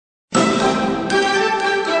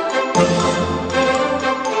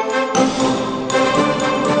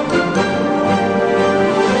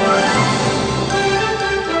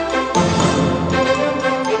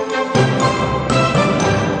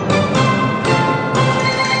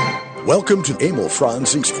Welcome to Emil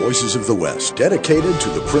Franzi's Voices of the West, dedicated to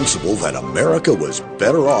the principle that America was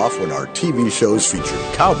better off when our TV shows featured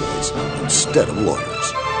cowboys instead of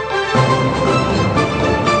lawyers.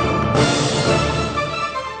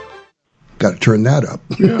 Got to turn that up.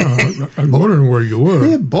 Yeah, I'm wondering where you were.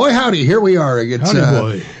 Yeah, boy, howdy, here we are.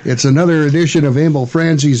 It's another edition of Emil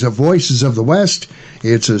Franzi's Voices of the West.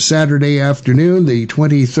 It's a Saturday afternoon, the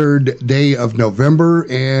 23rd day of November,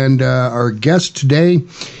 and our guest today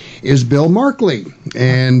is Bill Markley.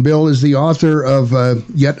 And Bill is the author of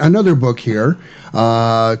yet another book here,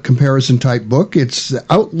 comparison-type book. It's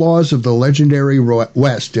Outlaws of the Legendary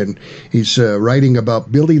West, and he's writing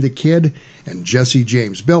about Billy the Kid and Jesse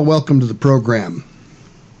James. Bill, welcome to the program.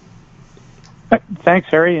 Thanks,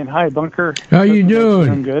 Harry, and hi, Bunker. How you doing?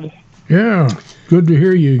 Doing good. Yeah, good to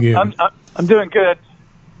hear you again. I'm doing good.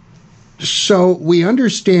 So we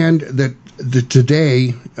understand that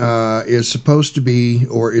today is supposed to be,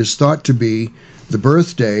 or is thought to be, the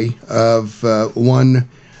birthday of one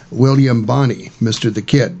William Bonney, Mr. the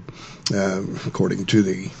Kid, according to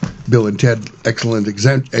the Bill and Ted excellent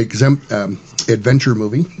adventure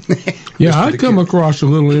movie. Yeah, I've come across a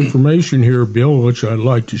little information here, Bill, which I'd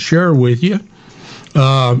like to share with you.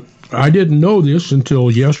 I didn't know this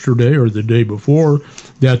until yesterday or the day before,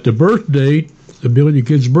 that the birth date, the Billy the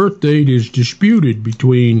Kid's birth date, is disputed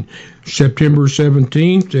between September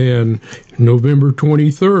 17th and November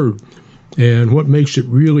 23rd. And what makes it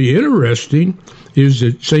really interesting is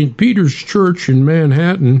that St. Peter's Church in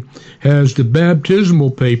Manhattan has the baptismal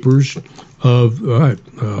papers of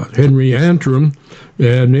Henry Antrim,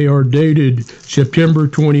 and they are dated September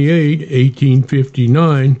 28,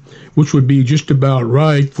 1859, which would be just about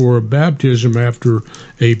right for a baptism after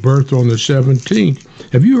a birth on the 17th.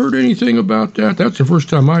 Have you heard anything about that? That's the first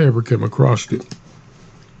time I ever came across it.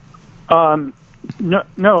 No,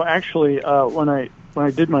 actually, when I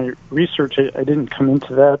did my research, I didn't come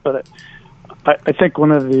into that, but I think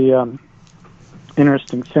one of the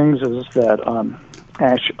interesting things is that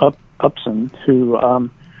Ash Upson, who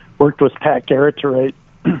worked with Pat Garrett to write,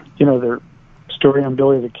 their story on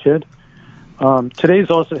Billy the Kid, today's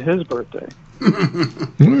also his birthday.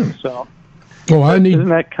 So, isn't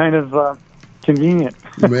that kind of convenient?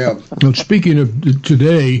 Yeah. Well, speaking of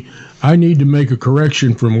today, I need to make a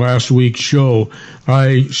correction from last week's show.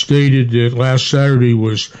 I stated that last Saturday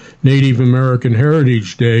was Native American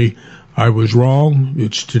Heritage Day. I was wrong.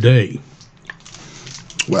 It's today.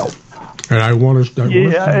 Well, and I want to.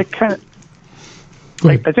 It kind of.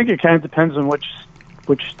 I think it kind of depends on which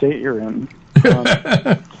state you're in.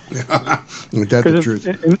 That's the truth.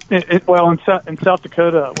 In South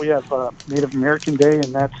Dakota, we have Native American Day,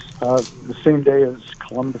 and that's the same day as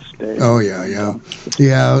Columbus Day. Oh, yeah.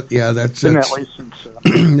 That's been that way since.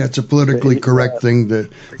 That's a politically correct thing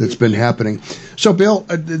that's been happening. So, Bill,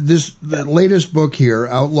 the latest book here,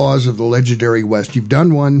 Outlaws of the Legendary West. You've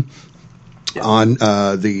done one on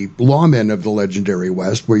the lawmen of the Legendary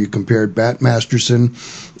West, where you compared Bat Masterson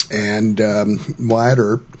and Wyatt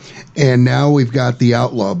Earp, and now we've got the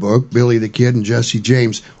Outlaw book, Billy the Kid and Jesse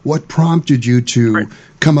James. What prompted you to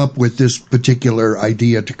come up with this particular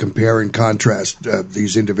idea to compare and contrast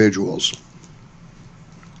these individuals?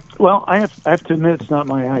 Well, I have to admit, it's not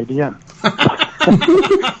my idea.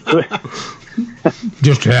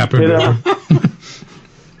 Just happened.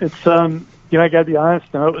 It's I got to be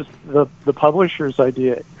honest. No, it was the publisher's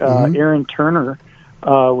idea. Aaron Turner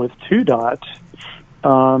with Two Dot.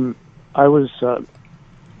 I was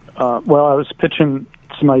pitching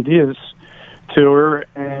some ideas to her,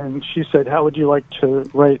 and she said, "How would you like to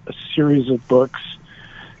write a series of books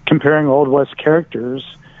comparing Old West characters?"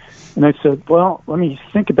 And I said, "Well, let me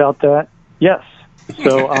think about that." Yes.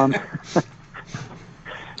 So,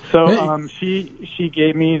 she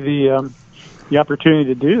gave me the opportunity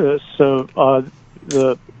to do this. So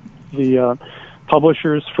the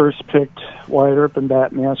publishers first picked Wyatt Earp and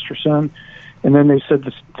Bat Masterson, and then they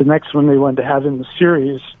said the next one they wanted to have in the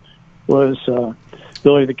series was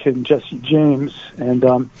Billy the Kid and Jesse James. And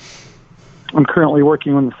I'm currently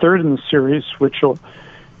working on the third in the series, which is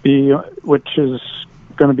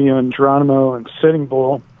going to be on Geronimo and Sitting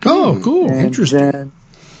Bull. Oh, cool! And interesting.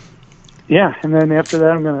 And then after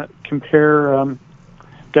that, I'm going to compare.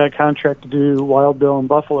 Got a contract to do Wild Bill and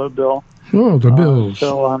Buffalo Bill. Oh, the Bills.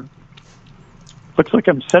 So looks like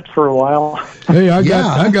I'm set for a while. Hey, I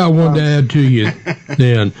got one to add to you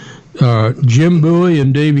then. Jim Bowie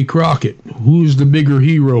and Davy Crockett. Who's the bigger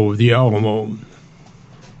hero of the Alamo?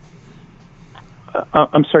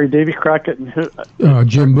 I'm sorry, Davy Crockett and who?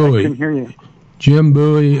 Jim Bowie. I couldn't hear you. Jim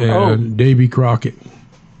Bowie and Davy Crockett.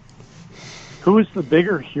 Who is the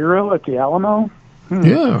bigger hero at the Alamo?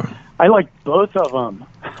 Yeah. I like both of them.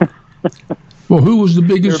 Well, who was the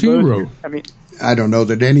biggest hero? I mean, I don't know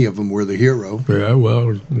that any of them were the hero. Yeah,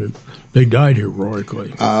 well, they died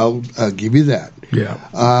heroically. I'll give you that.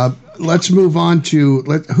 Yeah. Let's move on to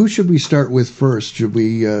who should we start with first? Should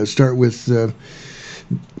we start with?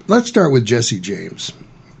 Let's start with Jesse James,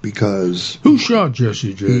 because who shot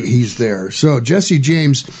Jesse James? He's there. So Jesse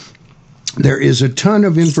James. There is a ton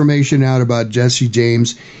of information out about Jesse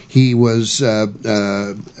James. He was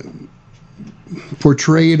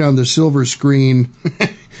portrayed on the silver screen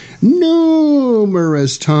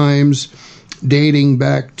numerous times, dating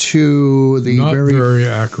back to the very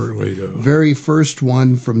accurately, though. Very first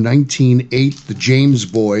one from 1908, the James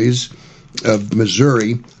Boys of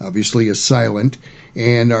Missouri, obviously a silent.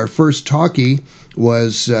 And our first talkie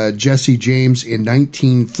was Jesse James in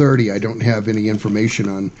 1930. I don't have any information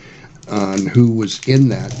on who was in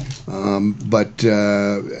that, but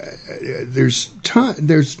there's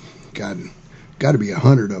got to be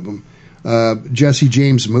 100 of them. Jesse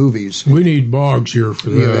James movies. We need Boggs here for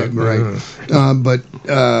that, right? But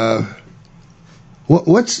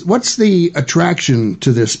what's the attraction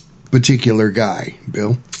to this particular guy,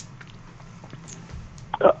 Bill?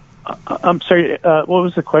 I'm sorry. What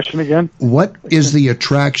was the question again? What is the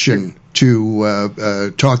attraction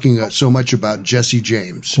to talking so much about Jesse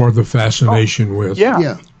James, or the fascination with?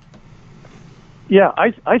 Yeah.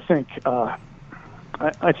 I think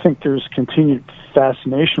I think there's continued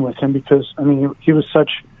fascination with him because he was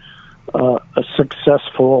such a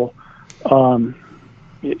successful outlaw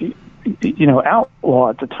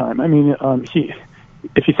at the time.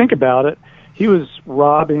 If you think about it, he was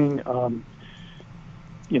robbing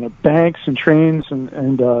banks and trains,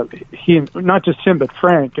 and he, not just him, but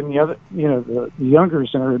Frank and the other, the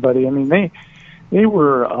youngers and everybody. They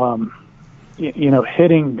were,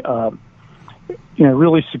 hitting,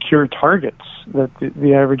 really secure targets that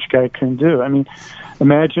the average guy couldn't do.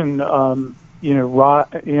 Imagine, at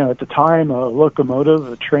the time, a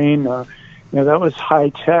locomotive, a train, that was high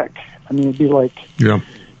tech. It'd be like,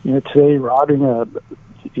 today robbing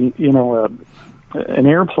an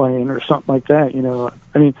airplane or something like that,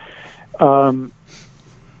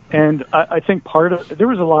 and I think there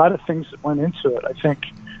was a lot of things that went into it. I think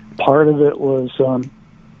part of it was, the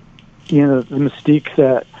mystique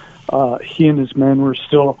that he and his men were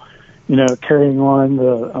still, carrying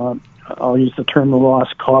on I'll use the term, the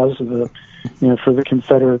lost cause of for the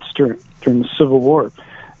Confederates during the Civil War.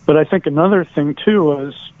 But I think another thing too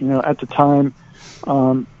was, at the time,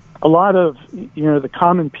 a lot of, the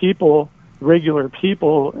common people, regular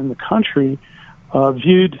people in the country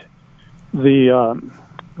viewed the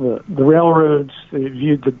railroads, they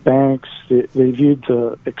viewed the banks, they viewed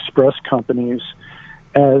the express companies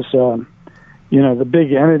as the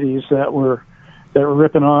big entities that were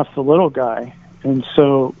ripping off the little guy. And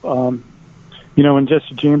so when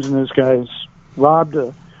Jesse James and those guys robbed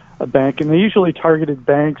a bank, and they usually targeted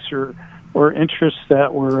banks or interests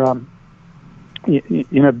that were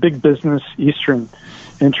big business Eastern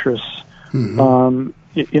interests. Mm-hmm.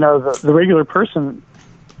 The regular person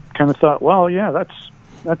kind of thought, well, yeah,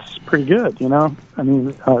 that's pretty good,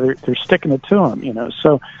 they're sticking it to them,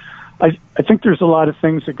 So I think there's a lot of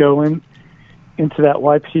things that go into that,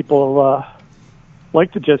 why people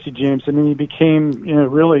like the Jesse James. He became,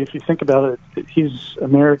 really, if you think about it, he's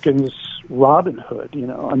America's Robin Hood.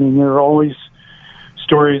 There are always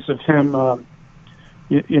stories of him,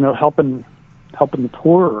 helping the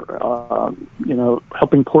poor,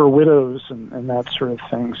 helping poor widows and that sort of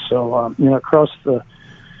thing. So, across the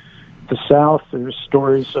South, there's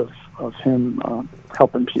stories of him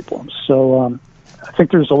helping people. So I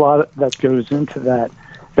think there's a lot that goes into that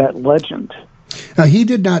legend. Now, he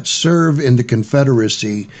did not serve in the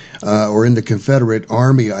Confederacy or in the Confederate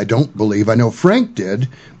Army, I don't believe. I know Frank did,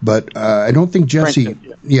 but I don't think Jesse. Frank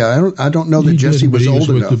did, yeah. I don't know that Jesse was old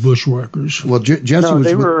enough. With the Bushwhackers. Well, Jesse was.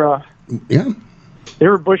 They were. They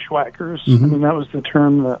were bushwhackers. Mm-hmm. That was the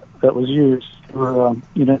term that was used. They were,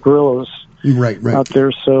 guerrillas right out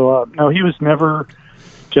there. So, no,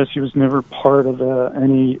 Jesse was never part of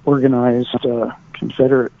any organized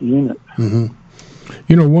Confederate unit. Mm-hmm.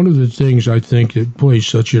 One of the things I think that plays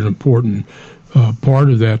such an important part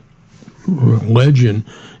of that legend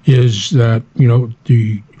is that,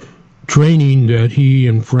 the training that he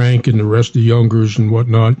and Frank and the rest of the youngers and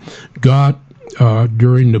whatnot got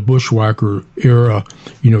during the Bushwhacker era,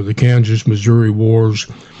 the Kansas-Missouri wars,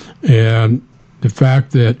 and the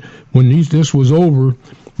fact that when this was over,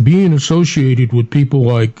 being associated with people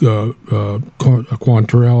like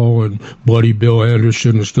Quantrell and Bloody Bill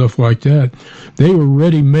Anderson and stuff like that, they were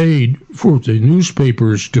ready-made for the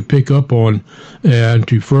newspapers to pick up on and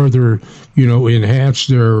to further, enhance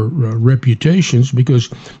their reputations, because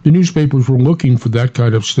the newspapers were looking for that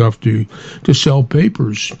kind of stuff to sell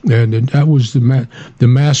papers, and that was the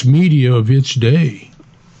mass media of its day.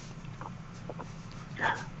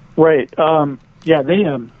 Right.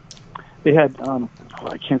 They had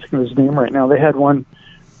I can't think of his name right now. They had one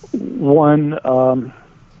in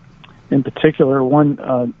particular,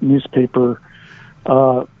 one newspaper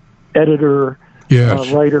editor,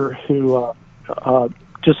 writer who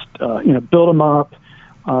just built them up.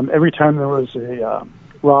 Every time there was a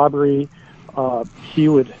robbery, he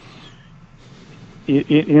would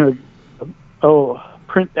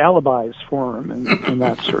print alibis for him and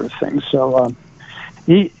that sort of thing. So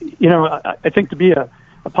I think to be a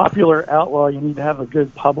popular outlaw, you need to have a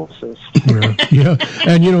good publicist. Yeah.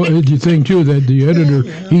 And you think too that the editor,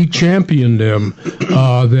 he championed them.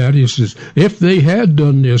 That is, if they had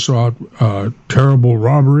done this terrible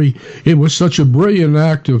robbery, it was such a brilliant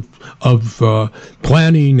act of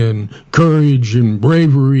planning and courage and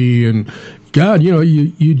bravery, and God,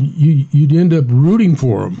 you'd end up rooting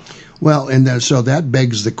for them. Well, and so that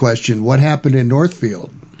begs the question: what happened in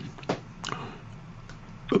Northfield?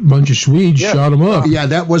 A bunch of Swedes shot them up. Yeah,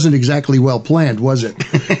 that wasn't exactly well planned, was it?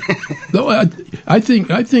 No, I think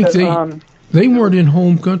they weren't in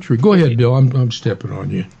home country. Go ahead, Bill. I'm stepping on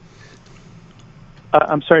you.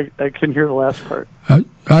 I'm sorry, I couldn't hear the last part. I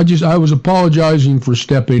was apologizing for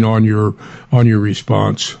stepping on your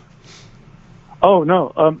response. Oh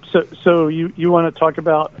no. So you want to talk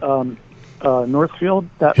about Northfield?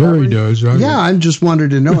 Here he does. I just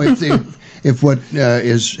wanted to know if what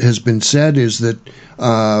has been said is that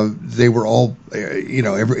they were all,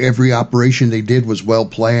 every operation they did was well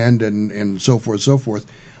planned and so forth.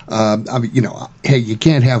 Hey, you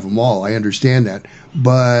can't have them all. I understand that,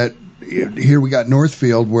 but here we got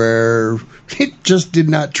Northfield where it just did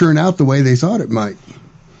not turn out the way they thought it might.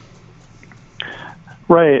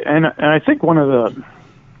 Right, and I think one of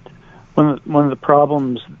the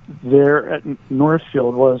problems there at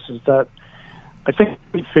Northfield is that I think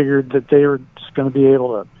we figured that they were just going to be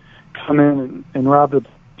able to come in and rob the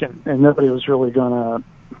bank, and nobody was really going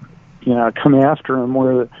to, come after them.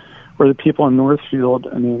 Where the people in Northfield,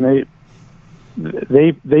 I mean,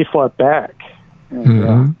 they fought back.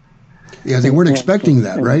 And, they weren't expecting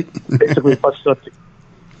that, right? Basically, busted up.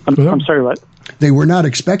 I'm sorry, what? They were not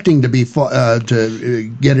expecting to be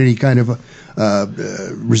to get any kind of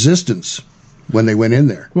resistance when they went in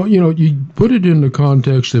there. Well, you put it in the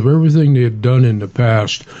context of everything they had done in the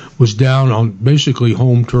past was down on basically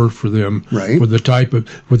home turf for them. Right. With the type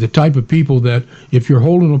of people that, if you're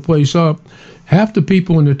holding a place up, half the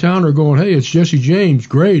people in the town are going, "Hey, it's Jesse James,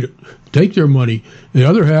 great, take their money." The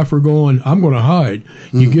other half are going, "I'm going to hide."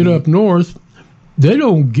 You get up north, they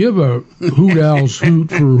don't give a hoot owl's hoot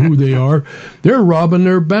for who they are. They're robbing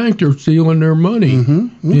their bank. They're stealing their money.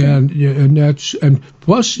 And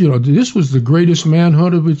plus, this was the greatest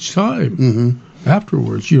manhunt of its time.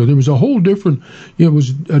 Afterwards, there was a whole different, it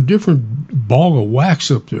was a different ball of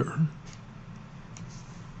wax up there.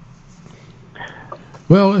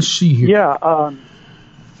 Well, let's see here. I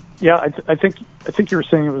think you were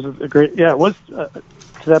saying it was a great. Yeah, it was to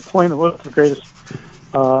that point. It was the greatest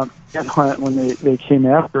hunt when they came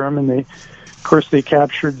after him, and of course they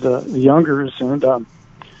captured the Youngers, and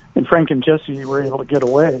Frank and Jesse were able to get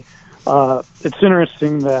away. It's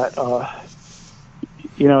interesting that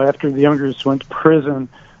after the Youngers went to prison,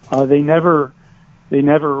 they never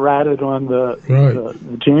ratted on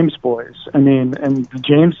the James boys. I mean, and the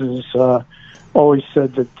Jameses always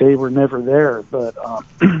said that they were never there, but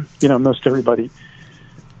most everybody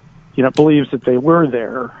believes that they were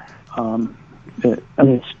there. The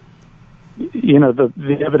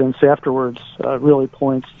evidence afterwards really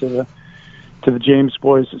points to the James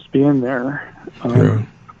boys as being there. Well,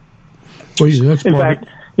 that's in fact,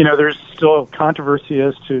 there's still controversy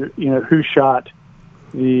as to who shot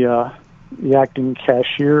the acting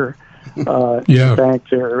cashier in the bank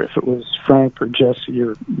there, if it was Frank or Jesse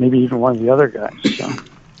or maybe even one of the other guys. So.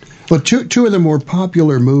 Well, two of the more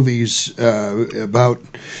popular movies about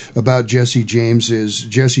Jesse James is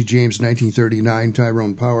Jesse James, 1939,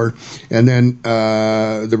 Tyrone Power, and then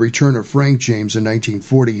The Return of Frank James in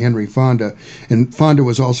 1940, Henry Fonda. And Fonda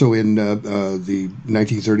was also in the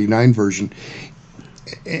 1939 version.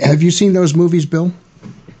 Have you seen those movies, Bill?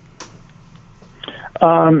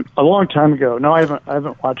 A long time ago. No, I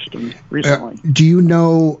haven't watched them recently. Do you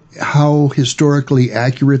know how historically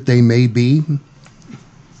accurate they may be?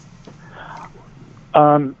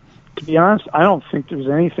 To be honest, I don't think there's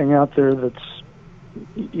anything out there that's,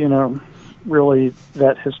 really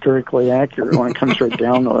that historically accurate when it comes right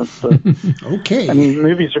down to it. But, okay. I mean,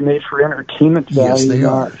 movies are made for entertainment value. Yes, they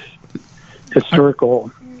are.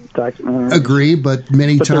 Historical documentaries. Agree, but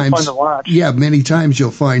many times, they're fun to watch. Yeah, many times you'll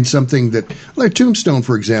find something that, like Tombstone,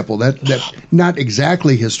 for example, that not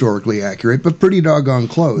exactly historically accurate, but pretty doggone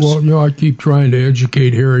close. Well, I keep trying to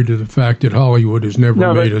educate Harry to the fact that Hollywood has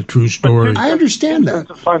never made a true story. I understand that. It's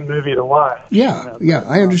a fun movie to watch. Yeah,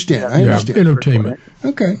 I understand. I understand. Entertainment.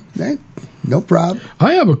 Okay, no problem.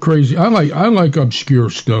 I have a crazy. I like obscure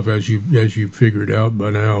stuff, as you figured out by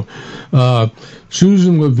now.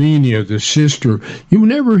 Susan Lavinia, the sister. You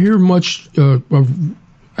never hear much of.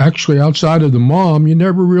 Actually, outside of the mom, you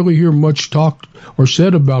never really hear much talked or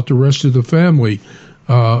said about the rest of the family.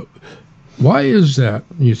 Why is that,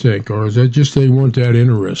 you think, or is that just they weren't that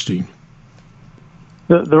interesting?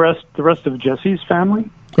 The rest of Jesse's family.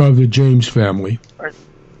 Of the James family.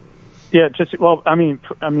 Yeah, Jesse. Well, I mean,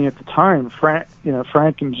 at the time, Frank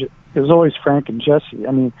and it was always Frank and Jesse.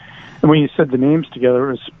 I mean, and when you said the names together,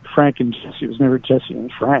 it was Frank and Jesse. It was never Jesse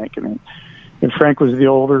and Frank. I mean, and Frank was the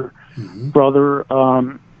older brother,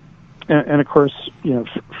 and of course,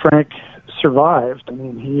 Frank survived. I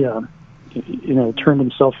mean, he turned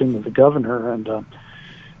himself into the governor and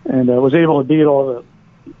was able to beat all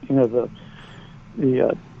the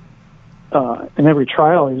in every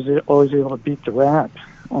trial. He was always able to beat the rap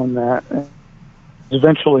on that, and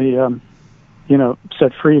eventually,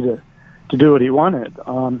 set free to do what he wanted.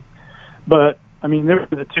 But I mean, they were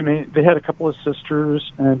the two main. They had a couple of sisters,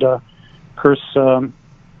 and of course, the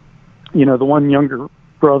one younger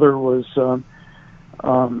brother was.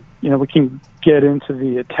 We can get into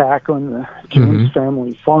the attack on the James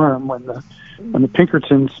family farm when the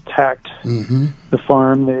Pinkertons attacked the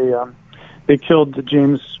farm. They killed the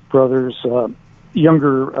James brothers'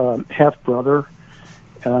 younger half brother.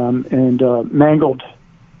 And mangled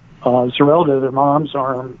Zerelda, their mom's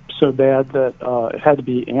arm, so bad that it had to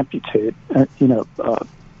be amputated.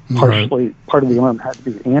 Partially, part of the arm had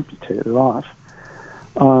to be amputated off.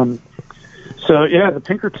 The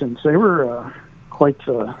Pinkertons, they were quite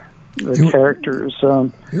the characters. They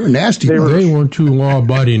were nasty. They weren't too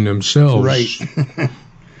law-abiding themselves. Right.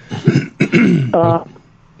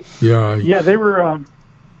 Yeah, they were...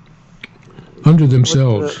 under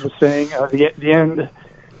themselves. The saying, the end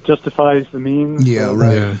justifies the means. Yeah,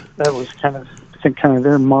 right. Yeah. That was kind of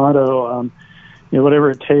their motto. Whatever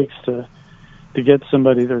it takes to get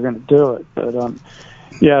somebody, they're going to do it. But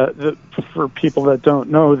for people that don't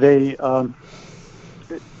know, they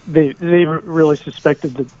really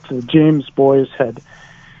suspected that the James boys had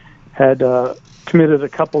committed a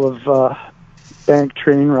couple of bank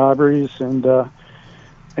train robberies and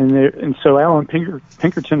so Alan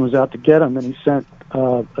Pinkerton was out to get him, and he sent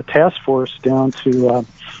a task force down to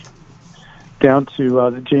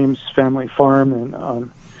the James family farm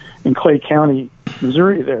in Clay County,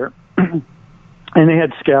 Missouri there. And they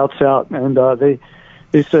had scouts out, and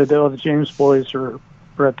they said, the James boys are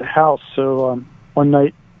at the house. So one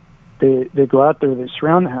night they go out there, they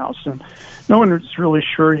surround the house, and no one was really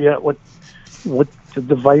sure yet what the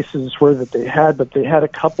devices were that they had, but they had a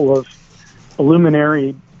couple of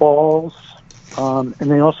illuminary balls, and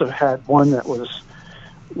they also had one that was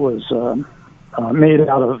made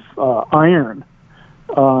out of iron,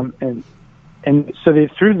 and so they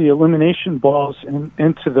threw the illumination balls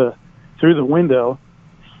through the window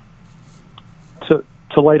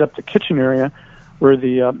to light up the kitchen area where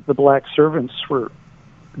the black servants were.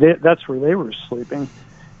 That's where they were sleeping,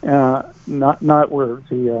 not where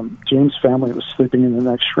the James family was sleeping in the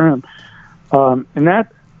next room, and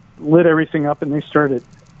that lit everything up, and they started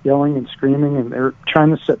yelling and screaming, and they were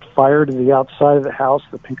trying to set fire to the outside of the house.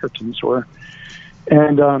 The Pinkertons were,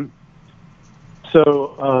 and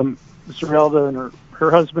so Zerelda and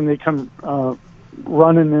her husband, they come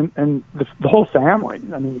running in, and the whole family,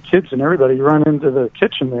 I mean the kids and everybody, run into the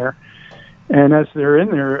kitchen there, and as they're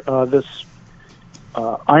in there, this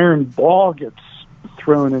iron ball gets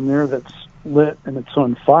thrown in there that's lit and it's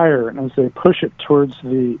on fire, and as they push it towards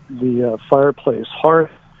the fireplace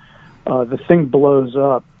hearth, the thing blows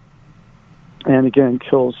up and again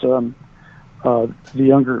kills the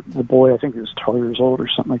boy. I think he was 12 years old or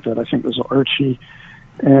something like that. I think it was Archie,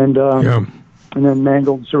 and then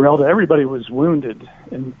mangled Zerelda. Everybody was wounded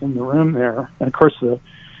in the room there, and of course the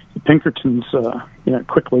Pinkertons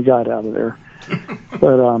quickly got out of there.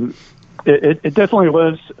 But it definitely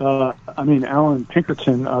was. Alan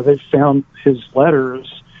Pinkerton. They found his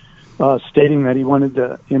letters stating that he wanted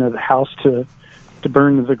the house to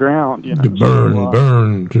burn to the ground.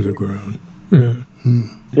 Burn to the ground. Yeah.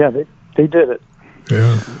 Yeah, they did it.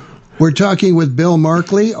 Yeah. We're talking with Bill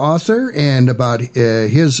Markley, author, and about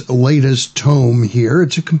his latest tome here.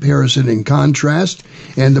 It's a comparison and contrast,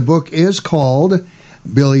 and the book is called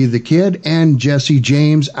Billy the Kid and Jesse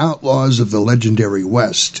James, Outlaws of the Legendary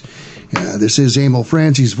West. This is Emil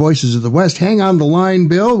Franzi's Voices of the West. Hang on the line,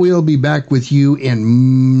 Bill. We'll be back with you in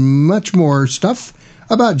much more stuff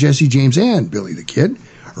about Jesse James and Billy the Kid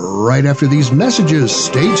right after these messages.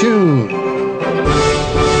 Stay tuned.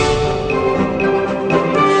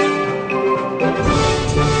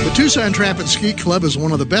 The Tucson Trap and Skeet Club is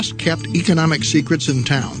one of the best-kept economic secrets in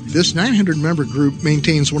town. This 900-member group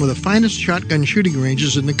maintains one of the finest shotgun shooting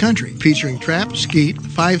ranges in the country, featuring trap, skeet,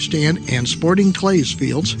 5-stand, and sporting clays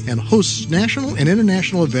fields, and hosts national and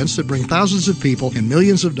international events that bring thousands of people and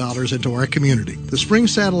millions of dollars into our community. The Spring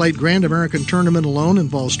Satellite Grand American Tournament alone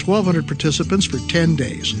involves 1,200 participants for 10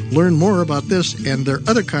 days. Learn more about this and their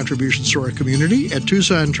other contributions to our community at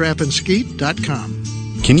TucsonTrapAndSkeet.com.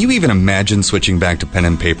 Can you even imagine switching back to pen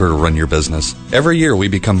and paper to run your business? Every year we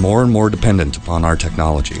become more and more dependent upon our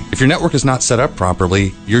technology. If your network is not set up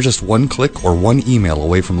properly, you're just one click or one email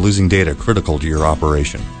away from losing data critical to your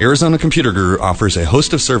operation. Arizona Computer Guru offers a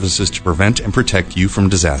host of services to prevent and protect you from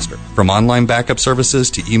disaster. From online backup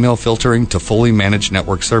services to email filtering to fully managed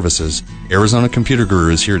network services, Arizona Computer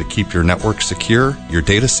Guru is here to keep your network secure, your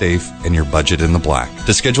data safe, and your budget in the black.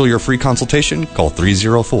 To schedule your free consultation, call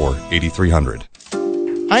 304-8300.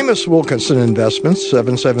 Imus Wilkinson Investments,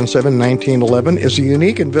 777-1911, is a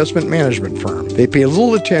unique investment management firm. They pay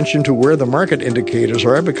little attention to where the market indicators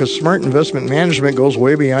are because smart investment management goes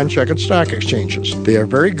way beyond checkered stock exchanges. They are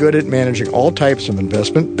very good at managing all types of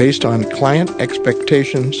investment based on client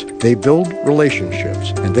expectations. They build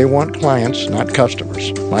relationships, and they want clients, not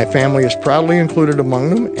customers. My family is proudly included among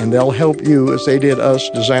them, and they'll help you, as they did us,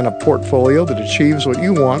 design a portfolio that achieves what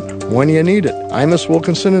you want when you need it. Imus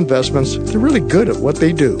Wilkinson Investments, they're really good at what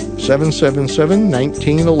they do.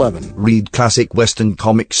 777-1911. Read classic Western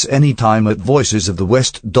comics anytime at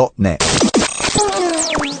voicesofthewest.net.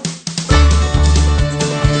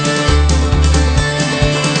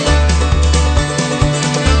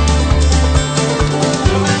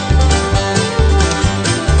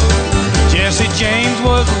 Jesse James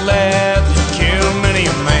was a lad that killed many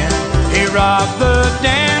a man. He robbed the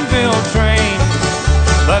Danville train,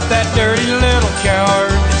 but that dirty little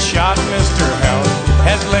coward that shot Mr. Howard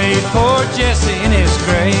has laid poor Jesse in his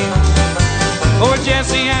grave. Poor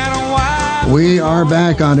Jesse had a wife. We are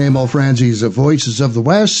back on Emil Franzi's Voices of the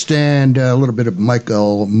West, and a little bit of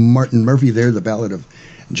Michael Martin Murphey there, the Ballad of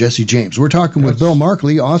Jesse James. We're talking with Bill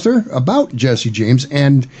Markley, author, about Jesse James,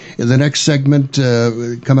 and in the next segment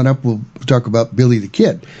coming up, we'll talk about Billy the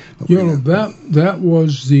Kid. That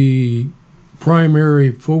was the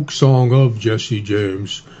primary folk song of Jesse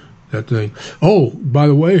James. That thing. Oh, by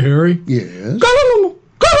the way, Harry. Yes.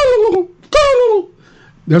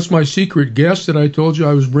 That's my secret guest that I told you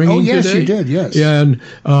I was bringing today. Oh, yes, you did, yes. And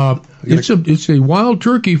it's a wild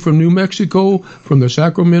turkey from New Mexico, from the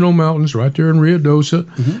Sacramento Mountains, right there in Ruidoso.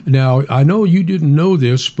 Mm-hmm. Now, I know you didn't know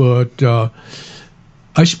this, but I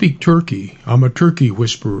speak turkey. I'm a turkey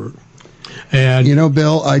whisperer. And you know,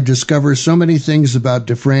 Bill, I discover so many things about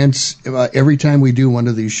DeFrance every time we do one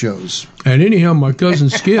of these shows. And anyhow, my cousin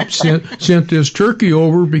Skip sent this turkey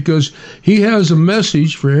over because he has a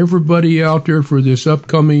message for everybody out there for this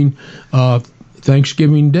upcoming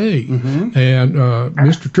Thanksgiving Day. Mm-hmm. And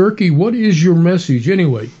Mr. Turkey, what is your message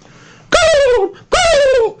anyway?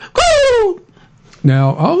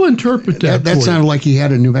 Now, I'll interpret that. That sounded like he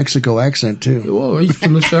had a New Mexico accent, too. Well, he's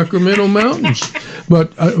from the Sacramento Mountains.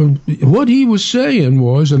 But what he was saying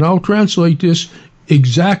was, and I'll translate this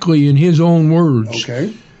exactly in his own words.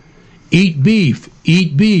 Okay. Eat beef,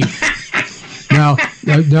 eat beef. Now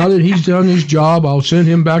that he's done his job, I'll send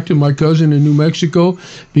him back to my cousin in New Mexico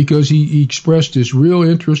because he expressed this real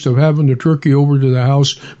interest of having the turkey over to the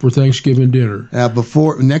house for Thanksgiving dinner.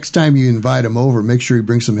 Next time you invite him over, make sure he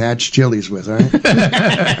brings some hatch chilies with, all right?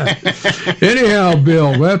 Anyhow,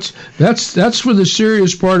 Bill, that's for the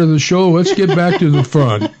serious part of the show. Let's get back to the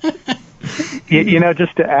fun. You know,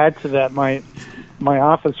 just to add to that, my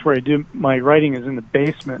office where I do my writing is in the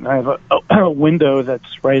basement, and I have a window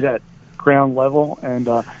that's right at ground level, and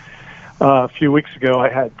a few weeks ago I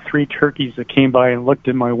had 3 turkeys that came by and looked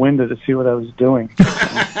in my window to see what I was doing.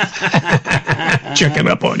 Checking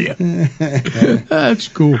up on you. That's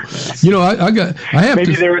cool. You know, I have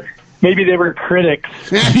maybe they were critics.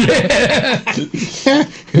 You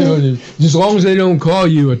know, as long as they don't call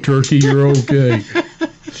you a turkey, you're okay.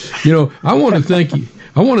 You know, I want to thank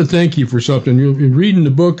you for something. You're reading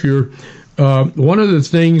the book here. one of the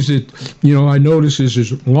things that, I notice is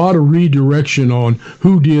there's a lot of redirection on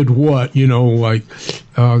who did what, like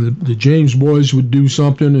the James boys would do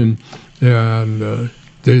something and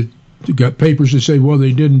they got papers that say, well,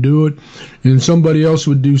 they didn't do it, and somebody else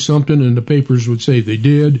would do something and the papers would say they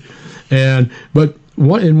did. But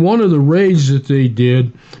in one of the raids that they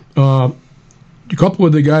did, a couple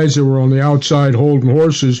of the guys that were on the outside holding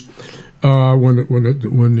horses,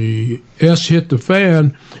 when the S hit the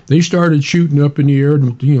fan, they started shooting up in the air,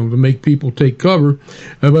 to make people take cover.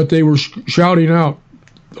 But they were shouting out,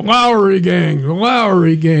 "The Lowry Gang, the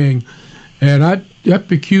Lowry Gang," and that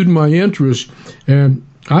piqued my interest. And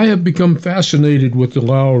I have become fascinated with the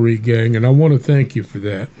Lowry Gang, and I want to thank you for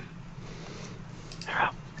that.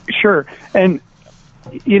 Sure, and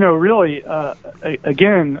really,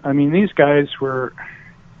 again, I mean, these guys were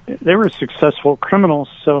successful criminals,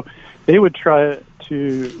 so they would try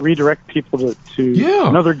to redirect people to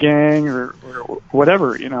another gang or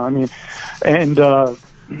whatever, and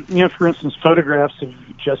for instance, photographs of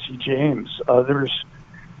Jesse James.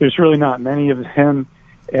 There's really not many of him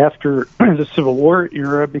after the Civil War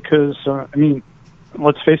era because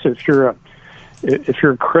let's face it, if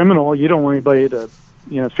you're a criminal, you don't want anybody to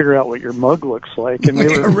figure out what your mug looks like, and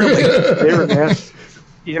they were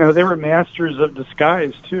they were masters of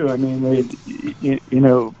disguise too. I mean, they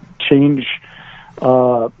change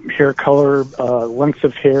hair color, length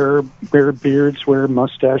of hair, wear beards, wear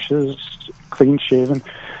mustaches, clean shaven.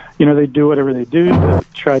 They do whatever they do to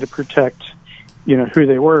try to protect, who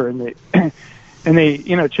they were, and they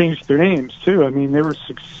changed their names too. I mean, they were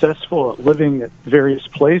successful at living at various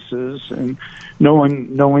places and no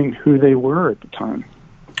one knowing who they were at the time.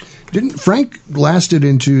 Didn't Frank lasted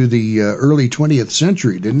into the early 20th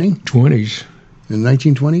century, didn't he? 20s. In the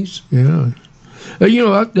 1920s? Yeah.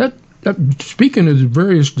 That speaking of the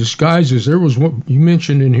various disguises, there was what you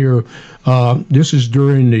mentioned in here. This is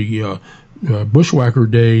during the Bushwhacker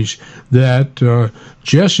days that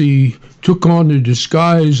Jesse took on the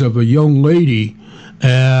disguise of a young lady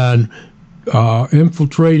and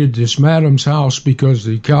infiltrated this madam's house because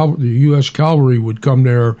the U.S. cavalry would come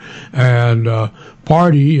there and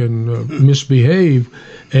party and misbehave,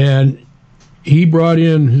 and he brought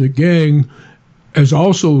in the gang as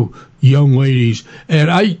also young ladies, and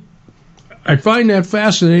I find that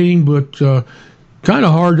fascinating, but kind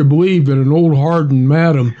of hard to believe that an old hardened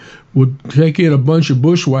madam would take in a bunch of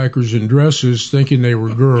bushwhackers in dresses thinking they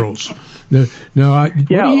were girls. What do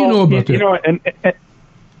you know about that?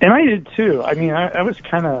 And I did too. I mean, I was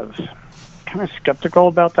kind of skeptical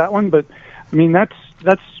about that one, but I mean that's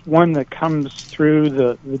one that comes through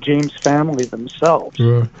the James family themselves.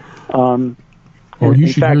 In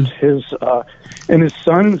fact, in his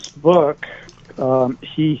son's book,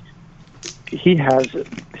 he has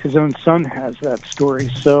his own son has that story.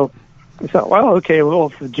 So I thought, well, okay, well,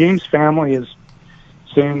 if the James family is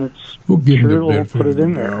saying it's true, we'll put it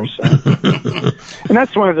in there. So. And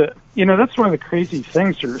that's one of the crazy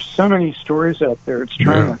things. There's so many stories out there. It's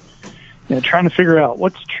trying to figure out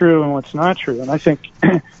what's true and what's not true. And I think,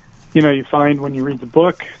 you find when you read the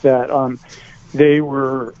book that they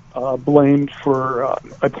were blamed for.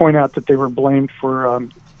 I point out that they were blamed for,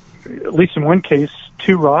 at least in one case,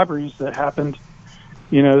 2 robberies that happened.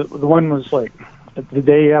 The one was like the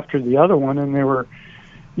day after the other one, and they were,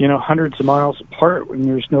 hundreds of miles apart, when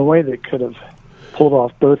there's no way they could have pulled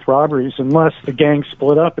off both robberies unless the gang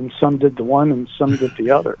split up and some did the one and some did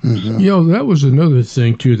the other. Mm-hmm. So. That was another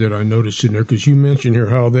thing too that I noticed in there, because you mentioned here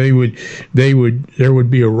how there would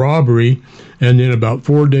be a robbery, and then about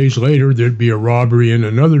 4 days later there'd be a robbery in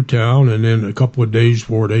another town, and then a couple of days,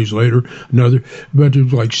 4 days later, another. But it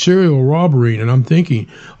was like serial robbery, and I'm thinking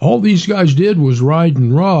all these guys did was ride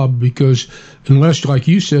and rob, because unless, like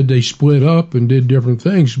you said, they split up and did different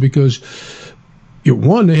things, because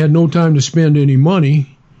one, they had no time to spend any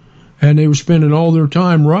money, and they were spending all their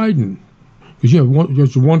time riding. Because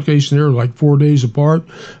there's one case in there like 4 days apart,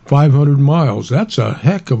 500 miles. That's a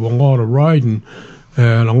heck of a lot of riding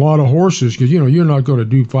and a lot of horses, because you're not going to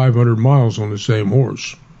do 500 miles on the same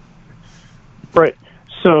horse. Right.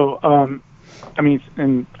 So,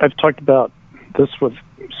 and I've talked about this with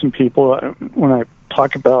some people when I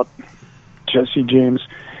talk about Jesse James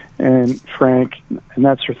and Frank and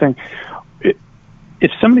that sort of thing.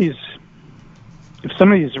 If somebody's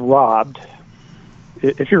robbed,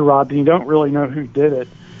 if you're robbed and you don't really know who did it,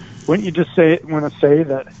 wouldn't you just want to say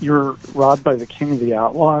that you're robbed by the king of the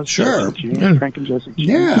outlaws? Sure. Frank and Jesse James?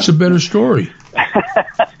 Yeah. It's a better story.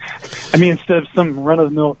 I mean, instead of some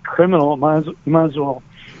run-of-the-mill criminal, you might as well,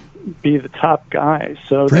 be the top guy.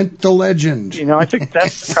 So print the legend. I think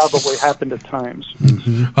that's probably happened at times.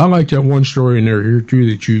 Mm-hmm. I like that one story in there here too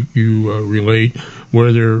that you relate,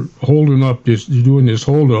 where they're doing this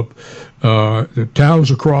hold up. The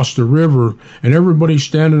town's across the river, and everybody's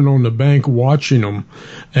standing on the bank watching them,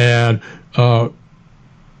 and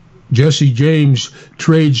Jesse James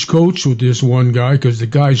trades coats with this one guy because the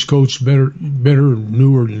guy's coat's better,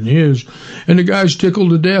 newer than his, and the guy's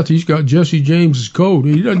tickled to death. He's got Jesse James's coat.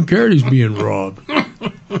 He doesn't care he's being robbed.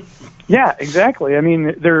 Yeah, exactly. I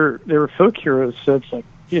mean, they're folk heroes. So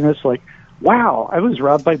it's like, wow, I was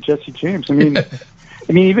robbed by Jesse James. I mean,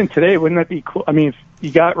 even today, wouldn't that be cool? I mean, if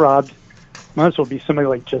you got robbed, might as well be somebody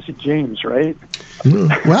like Jesse James, right?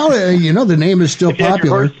 Well, the name is still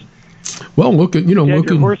popular. Well, look at your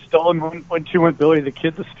horse stolen when you want Billy the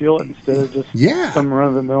Kid to steal it instead of just some run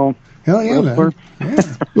of the mill. Hell yeah, man. Yeah.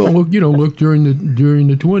 Well, look during the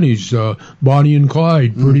 20s, Bonnie and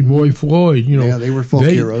Clyde, Pretty Boy Floyd. They were folk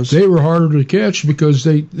heroes. They were harder to catch because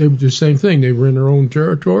they were the same thing. They were in their own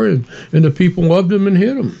territory, and the people loved them and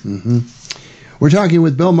hit them. Mm-hmm. We're talking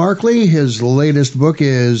with Bill Markley. His latest book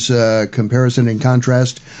is Comparison and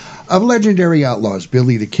Contrast of Legendary Outlaws,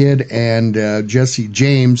 Billy the Kid and Jesse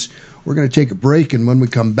James. We're going to take a break, and when we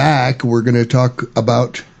come back, we're going to talk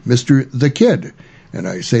about Mr. the Kid. And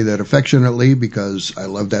I say that affectionately because I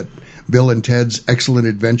love that Bill and Ted's Excellent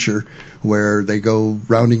Adventure, where they go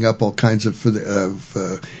rounding up all kinds of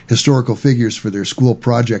historical figures for their school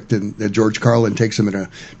project, and George Carlin takes them in a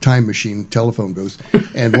time machine telephone booth.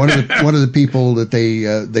 And one of the people that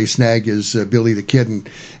they snag is Billy the Kid,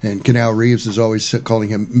 and Canal Reeves is always calling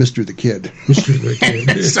him Mr. the Kid. Mr. the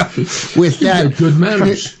Kid. So with that, good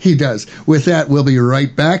manners. He does. With that, we'll be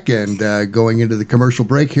right back and going into the commercial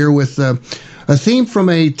break here with a theme from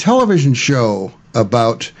a television show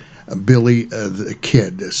about Billy the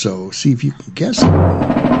Kid. So see if you can guess it.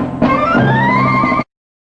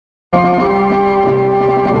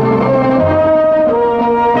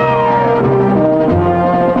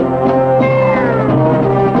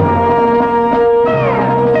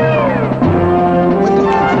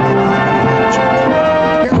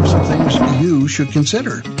 Should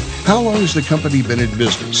consider. How long has the company been in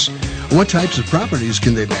business? What types of properties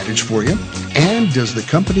can they manage for you? And does the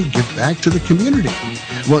company give back to the community?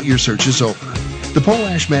 Well, your search is over. The Pole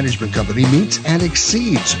Ash Management Company meets and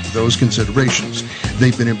exceeds those considerations.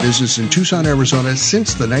 They've been in business in Tucson, Arizona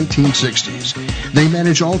since the 1960s. They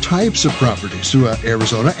manage all types of properties throughout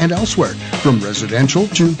Arizona and elsewhere, from residential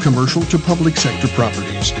to commercial to public sector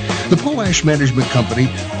properties. The Pole Ash Management Company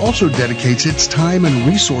also dedicates its time and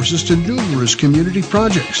resources to numerous community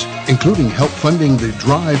projects, including help funding the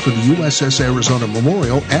drive for the USS Arizona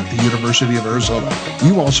Memorial at the University of Arizona.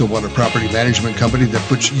 You also want a property management company that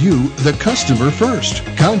puts you, the customer, first.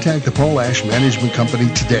 Contact the Pole Ash Management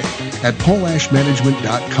Company today at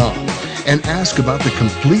poleashmanagement.com and ask about the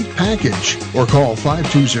complete package, or call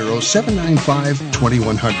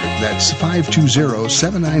 520-795-2100. That's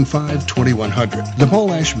 520-795-2100. The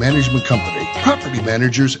Pole Ash Management Company. Property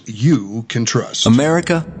managers you can trust.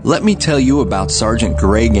 America, let me tell you about Sergeant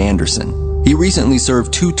Greg Anderson. He recently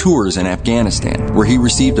served 2 tours in Afghanistan, where he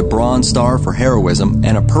received a Bronze Star for heroism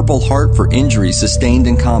and a Purple Heart for injuries sustained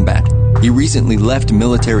in combat. He recently left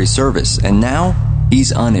military service, and now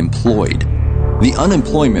he's unemployed. The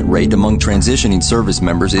unemployment rate among transitioning service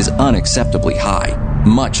members is unacceptably high,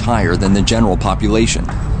 much higher than the general population.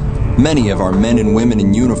 Many of our men and women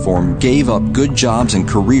in uniform gave up good jobs and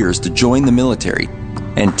careers to join the military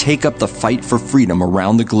and take up the fight for freedom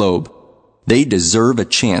around the globe. They deserve a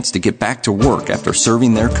chance to get back to work after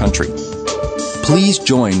serving their country. Please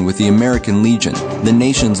join with the American Legion, the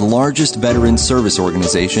nation's largest veteran service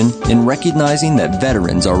organization, in recognizing that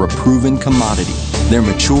veterans are a proven commodity. They're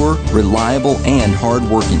mature, reliable, and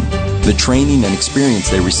hardworking. The training and experience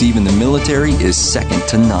they receive in the military is second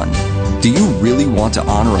to none. Do you really want to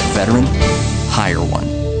honor a veteran? Hire one.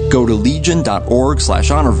 Go to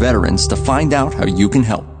legion.org/honor veterans to find out how you can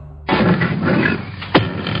help.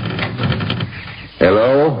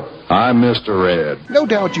 Hello, I'm Mr. Red. No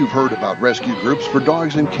doubt you've heard about rescue groups for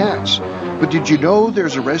dogs and cats. But did you know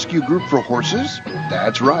there's a rescue group for horses?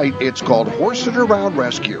 That's right, it's called Horse It Around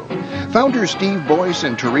Rescue. Founders Steve Boyce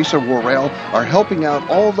and Teresa Worrell are helping out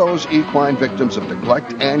all those equine victims of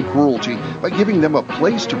neglect and cruelty by giving them a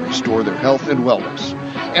place to restore their health and wellness.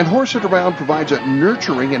 And Horse It Around provides a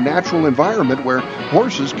nurturing and natural environment where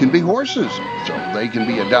horses can be horses, so they can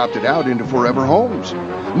be adopted out into forever homes.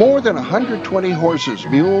 More than 120 horses,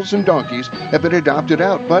 mules, and donkeys have been adopted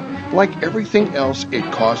out, but like everything else, it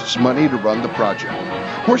costs money to run the project.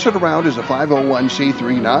 Horse It Around is a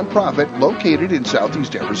 501c3 nonprofit located in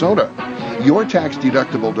southeast Arizona. Your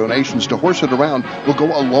tax-deductible donations to Horse It Around will go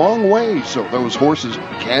a long way so those horses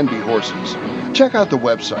can be horses. Check out the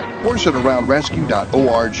website,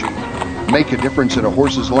 horseitaroundrescue.org. Make a difference in a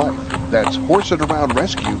horse's life. That's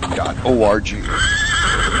horseitaroundrescue.org.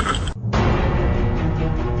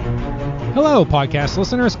 Hello, podcast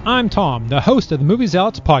listeners. I'm Tom, the host of the Movie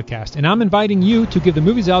Zealots podcast, and I'm inviting you to give the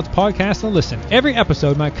Movie Zealots podcast a listen. Every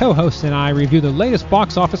episode, my co-hosts and I review the latest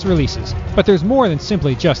box office releases, but there's more than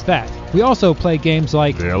simply just that. We also play games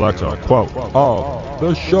like the Alexa quote of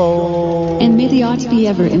the show, and may the odds be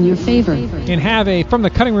ever in your favor, and have a From the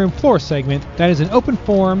Cutting Room Floor segment that is an open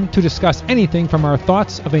forum to discuss anything from our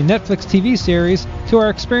thoughts of a Netflix TV series to our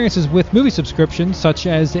experiences with movie subscriptions such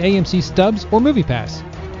as the AMC Stubs or MoviePass.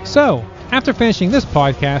 So, after finishing this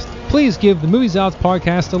podcast, please give the Movie Zealots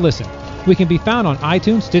podcast a listen. We can be found on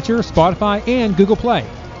iTunes, Stitcher, Spotify, and Google Play.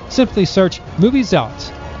 Simply search Movie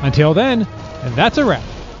Zealots. Until then, and that's a wrap.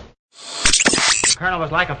 The Colonel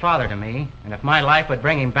was like a father to me, and if my life would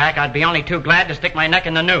bring him back, I'd be only too glad to stick my neck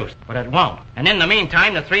in the noose. But it won't. And in the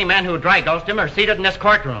meantime, the 3 men who dry-dosed him are seated in this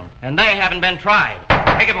courtroom, and they haven't been tried.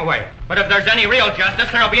 Take him away. But if there's any real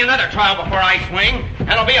justice, there'll be another trial before I swing, and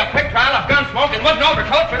it'll be a quick trial of gun smoke and wooden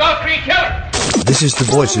overcoats for those 3 killers. This is the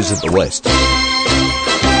Voices of the West.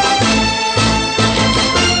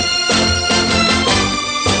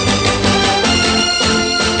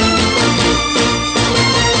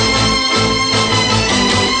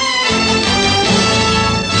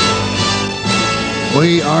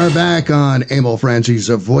 We are back on Emil Franzi's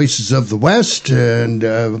Voices of the West, and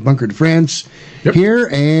Bunker de France here,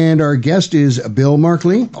 and our guest is Bill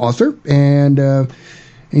Markley, author, and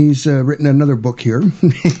he's written another book here.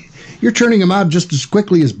 You're turning them out just as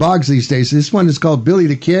quickly as Boggs these days. This one is called Billy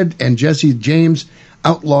the Kid and Jesse James,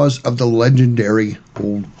 Outlaws of the Legendary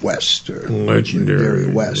Old West. Legendary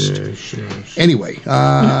West. Yes. Anyway,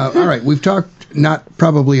 all right, we've talked not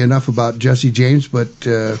probably enough about Jesse James, but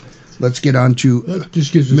let's get on to that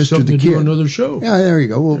just gives us Mr. something the to Kid. do another show. Yeah, there you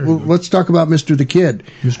go. Let's talk about Mr. the Kid.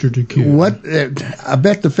 Mr. the Kid. What? I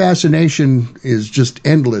bet the fascination is just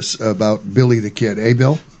endless about Billy the Kid. Eh,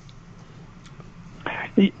 Bill?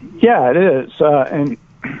 Yeah, it is. And,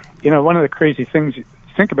 one of the crazy things you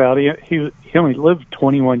think about, he only lived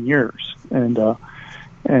 21 years. And I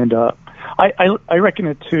reckon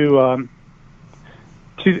it to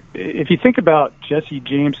if you think about Jesse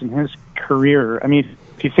James and his career, I mean,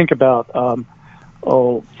 if you think about, the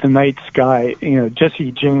night sky,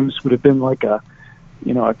 Jesse James would have been like a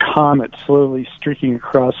comet slowly streaking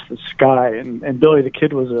across the sky, and Billy the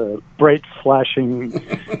Kid was a bright, flashing,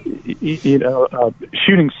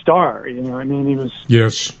 shooting star. He was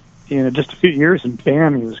yes. Just a few years and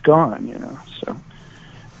bam, he was gone. So,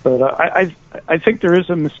 but I think there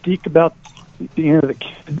is a mystique about the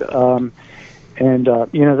Kid, and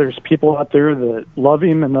there's people out there that love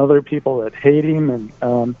him and other people that hate him, and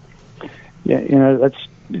that's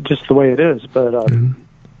just the way it is. But when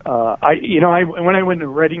I went into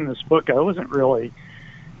writing this book, I wasn't really,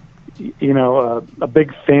 a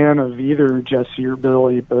big fan of either Jesse or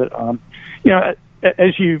Billy. But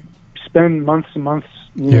as you spend months and months,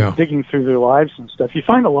 digging through their lives and stuff, you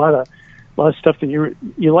find a lot of stuff that you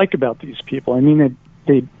like about these people. I mean,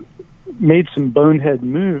 they made some bonehead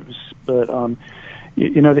moves, but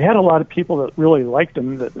they had a lot of people that really liked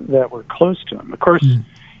them that were close to him. Of course,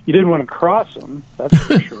 you didn't want to cross them, that's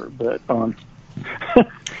for sure. But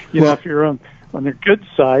if you're on their good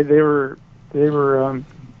side, they were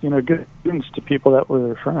good students to people that were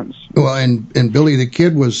their friends. Well, and Billy the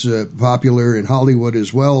Kid was popular in Hollywood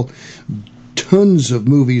as well. Tons of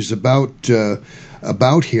movies about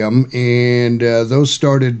him, and those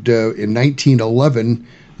started in 1911.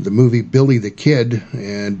 The movie Billy the Kid,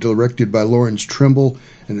 and directed by Lawrence Trimble,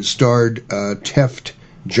 and it starred Teft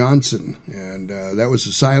Johnson, and that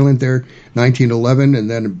was silent there, 1911, and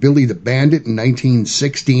then Billy the Bandit in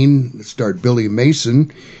 1916, it starred Billy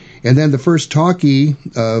Mason, and then the first talkie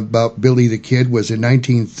about Billy the Kid was in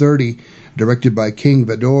 1930, directed by King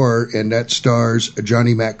Vidor, and that stars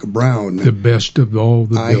Johnny Mac Brown. The best of all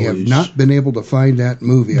the I have not been able to find that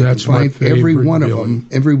movie. That's I can find every one Billy. of them,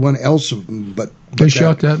 everyone else of them, but they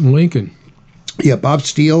shot that in Lincoln. Yeah, Bob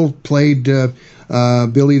Steele played Billy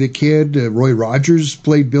the Kid. Roy Rogers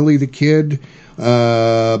played Billy the Kid.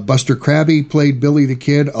 Buster Crabbe played Billy the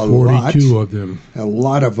Kid. 42 of them. A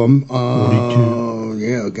lot of them. 42.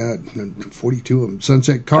 Yeah, God, 42 of them.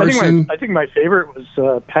 Sunset Carson. I think my favorite was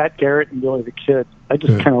Pat Garrett and Billy the Kid. I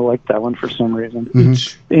just kind of liked that one for some reason.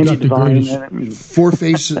 Mm-hmm. Andy Devine in it. Four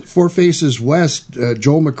Faces West.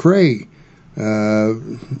 Joel McRae I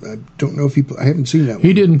don't know if I haven't seen that one.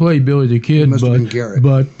 He didn't play Billy the Kid, must have been Garrett.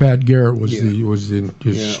 But Pat Garrett was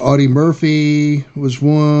Audie Murphy was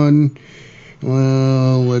one.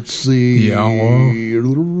 Well, let's see. Yeah.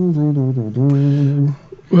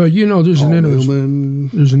 Well, there's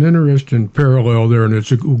an interesting parallel there, and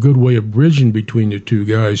it's a good way of bridging between the two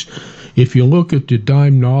guys. If you look at the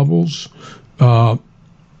dime novels, the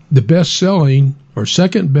best-selling or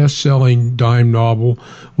second best-selling dime novel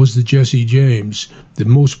was the Jesse James. The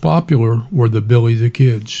most popular were the Billy the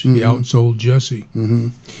Kids. He outsold Jesse. Mm-hmm.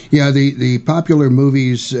 Yeah, the popular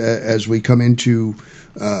movies as we come into,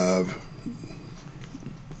 I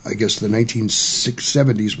guess, the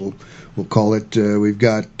 1970s, we'll call it. We've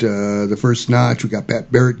got The First Notch. We've got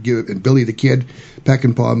Pat Barrett and Billy the Kid,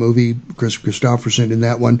 Peckinpah movie, Chris Christopherson in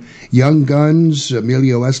that one. Young Guns,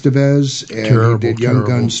 Emilio Estevez, and he did Young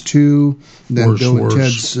Guns 2. Then Bill and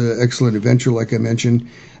Ted's Excellent Adventure, like I mentioned,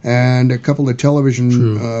 and a couple of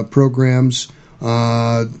television programs.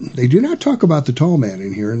 They do not talk about The Tall Man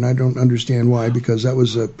in here, and I don't understand why, because that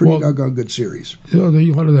was a pretty doggone good series. A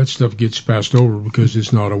lot of that stuff gets passed over because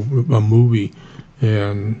it's not a movie,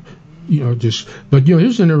 and but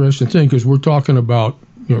here's an interesting thing, because we're talking about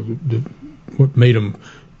what made him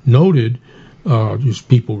noted, just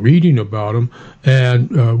people reading about him,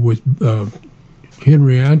 and with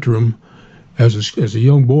Henry Antrim. As a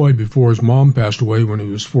young boy, before his mom passed away when he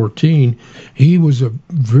was 14, he was a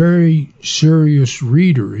very serious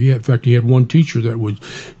reader. In fact, he had one teacher that would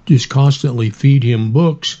just constantly feed him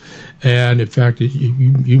books. And in fact,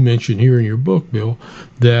 you mentioned here in your book, Bill,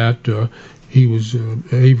 that he was an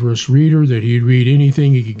average reader, that he'd read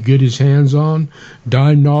anything he could get his hands on,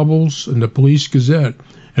 dime novels, and the Police Gazette.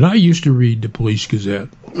 And I used to read the Police Gazette.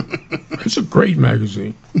 It's a great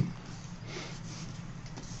magazine.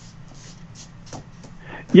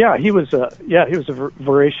 Yeah, he was a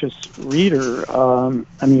voracious reader.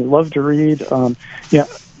 He loved to read. He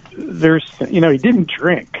didn't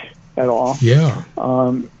drink at all. Yeah.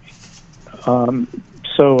 But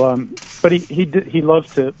he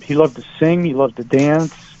loved to sing. He loved to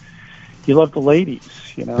dance. He loved the ladies.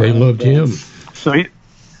 They loved him. So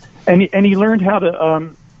he learned how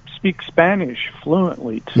to speak Spanish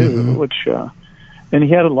fluently too, which and he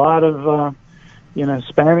had a lot of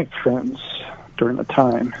Hispanic friends during the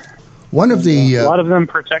time. A lot of them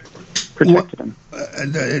protected him.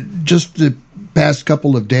 Just the past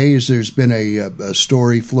couple of days, there's been a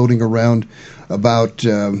story floating around about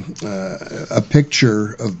a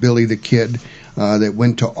picture of Billy the Kid that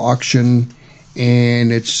went to auction,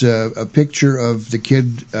 and it's a picture of the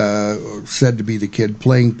kid, said to be the kid,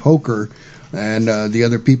 playing poker, and the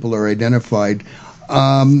other people are identified.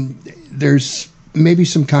 There's maybe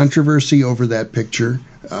some controversy over that picture.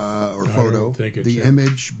 Or photo, the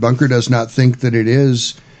image. Bunker does not think that it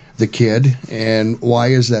is the kid, and why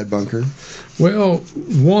is that, Bunker? Well,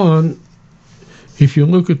 one, if you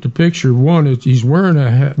look at the picture, he's wearing a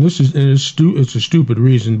hat. It's a stupid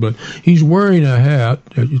reason, but he's wearing a hat.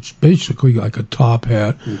 It's basically like a top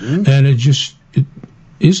hat, and it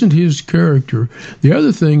isn't his character. The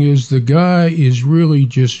other thing is the guy is really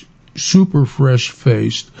just super fresh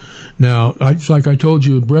faced. Now, it's like I told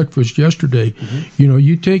you at breakfast yesterday.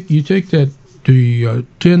 You take the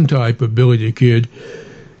tin type of Billy the Kid,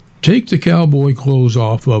 take the cowboy clothes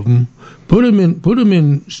off of him, put him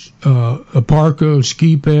in a parka,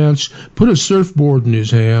 ski pants, put a surfboard in his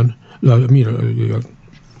hand. What do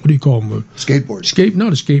you call them? Skateboard.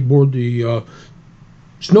 Not a skateboard. The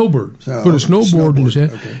snowbird. Put a snowboard in his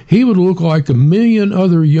hand. Okay. He would look like a million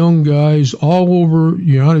other young guys all over the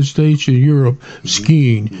United States and Europe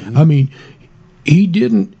skiing. I mean, he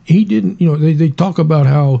didn't, they talk about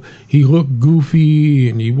how he looked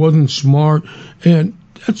goofy and he wasn't smart, and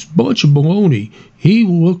that's a bunch of baloney. He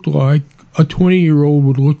looked like a 20-year-old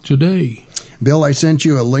would look today. Bill, I sent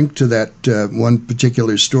you a link to that one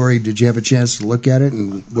particular story. Did you have a chance to look at it?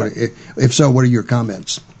 And if so, what are your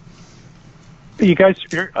comments? You guys,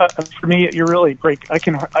 for me, you're really break. I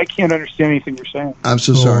can't understand anything you're saying. I'm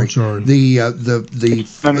so sorry. Sorry. The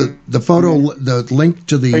photo, the link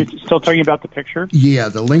to the. Are you still talking about the picture? Yeah,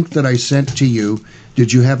 the link that I sent to you.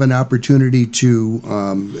 Did you have an opportunity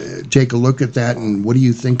to take a look at that, and what do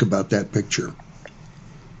you think about that picture?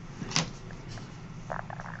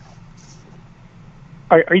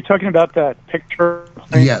 Are you talking about that picture?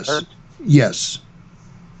 Yes. Yes.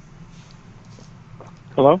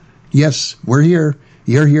 Hello? Yes, we're here.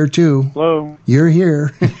 You're here too. Hello. You're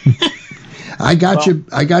here. I got you.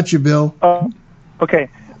 I got you, Bill. Okay.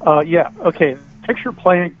 Yeah. Okay. Picture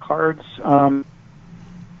playing cards. I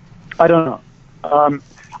don't know.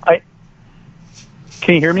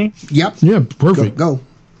 Can you hear me? Yep. Yeah. Perfect. Go.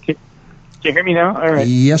 you hear me now? All right.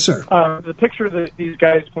 Yes, sir. The picture of these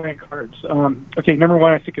guys playing cards. Okay, number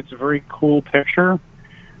one, I think it's a very cool picture.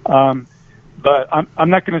 But I'm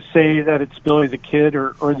not going to say that it's Billy the Kid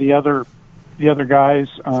or the other guys.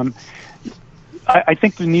 I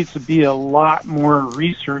think there needs to be a lot more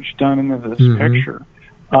research done into this picture.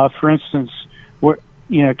 For instance, can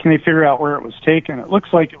they figure out where it was taken? It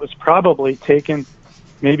looks like it was probably taken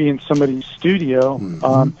maybe in somebody's studio.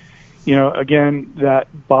 Again, that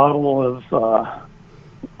bottle of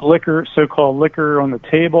liquor, so-called liquor, on the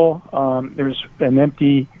table. There's an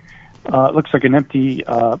empty, looks like an empty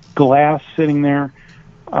glass sitting there.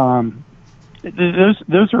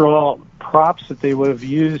 Those are all props that they would have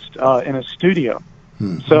used in a studio.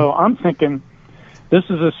 So I'm thinking this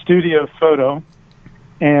is a studio photo,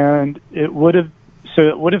 and it would have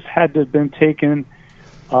had to have been taken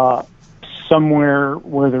somewhere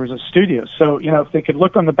where there was a studio. So, if they could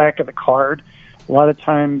look on the back of the card, a lot of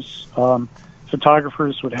times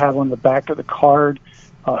photographers would have on the back of the card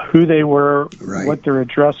who they were, what their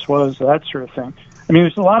address was, that sort of thing. I mean,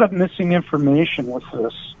 there's a lot of missing information with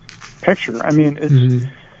this picture. I mean, it's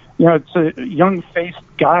it's a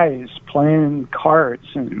young-faced guys playing cards,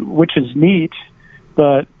 which is neat,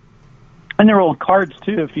 and they're old cards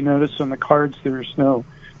too. If you notice on the cards, there's no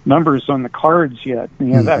numbers on the cards yet.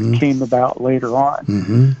 That came about later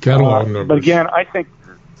on. Catalog numbers. But again, I think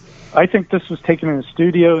this was taken in a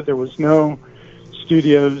studio. There was no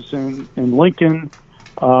studios in Lincoln,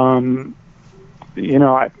 or any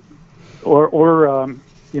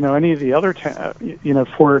of the other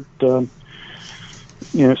Fort,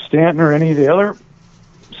 Stanton or any of the other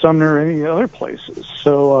Sumner or any of the other places.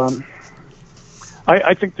 So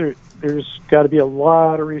I think there's got to be a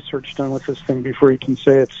lot of research done with this thing before you can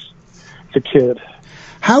say it's the Kid.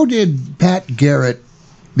 How did Pat Garrett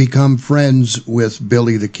become friends with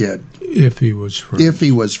Billy the Kid? If he was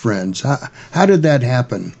friends. How did that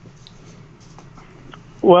happen?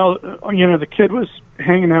 Well, the Kid was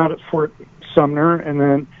hanging out at Fort Sumner, and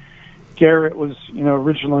then Garrett was,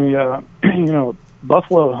 originally,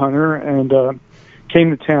 buffalo hunter, and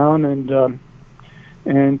came to town,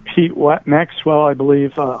 and Pete Maxwell, I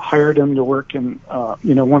believe, hired him to work in,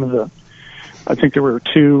 one of the, I think there were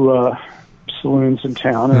two saloons in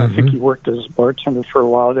town, and I think he worked as a bartender for a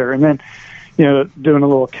while there, and then, doing a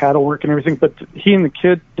little cattle work and everything. But he and the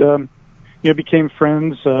Kid, became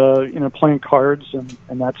friends, playing cards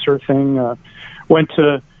and that sort of thing. Went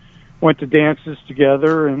to dances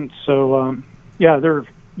together, and so they're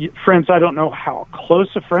friends. I don't know how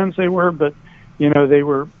close of friends they were, but they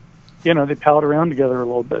were, they palled around together a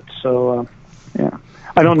little bit. So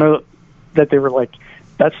I don't know that they were like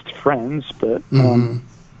best friends, but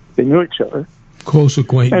they knew each other. Close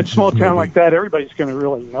acquaintances. In a small town like that, everybody's going to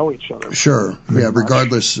really know each other. Sure,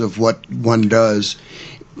 regardless of what one does.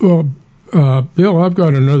 Well, Bill, I've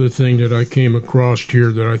got another thing that I came across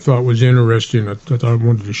here that I thought was interesting. I thought I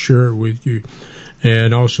wanted to share it with you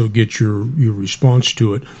and also get your response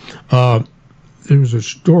to it. There was a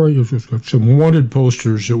story of some wanted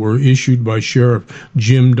posters that were issued by Sheriff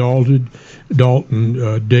Jim Dalton,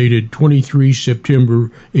 dated 23 September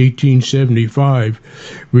 1875,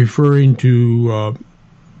 referring to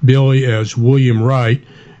Billy as William Wright,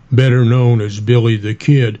 better known as Billy the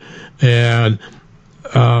Kid. And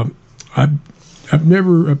I've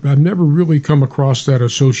never really come across that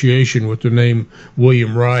association with the name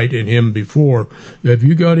William Wright and him before. Have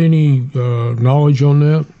you got any knowledge on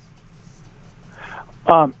that?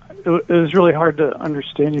 It was really hard to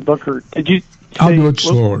understand you, Booker. Did you say I'll do it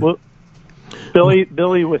slower.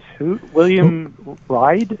 Billy with who? William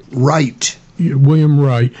Wright? Right. Yeah, William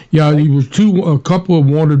Wright. Yeah, he was a couple of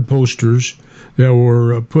wanted posters that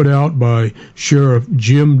were put out by Sheriff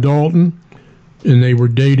Jim Dalton, and they were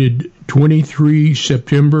dated 23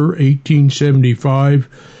 September 1875,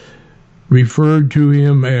 referred to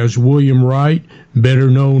him as William Wright, better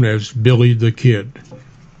known as Billy the Kid.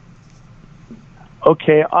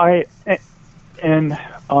 Okay, I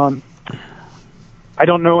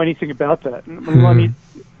don't know anything about that. Let me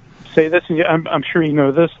say this, and I'm sure you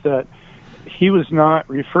know this, that he was not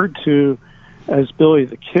referred to as Billy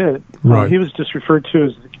the Kid. Right. He was just referred to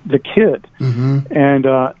as the Kid. And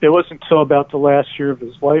it wasn't until about the last year of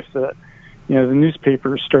his life that the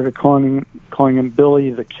newspapers started calling him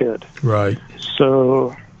Billy the Kid. Right.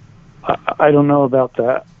 So I don't know about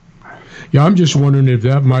that. Yeah, I'm just wondering if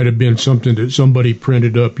that might have been something that somebody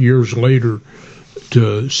printed up years later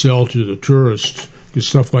to sell to the tourists, because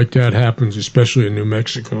stuff like that happens, especially in New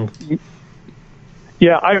Mexico.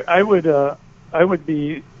 Yeah, I would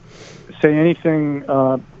be say anything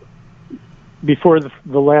before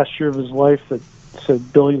the last year of his life that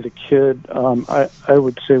said Billy the Kid, I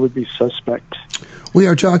would say would be suspect. We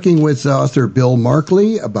are talking with author Bill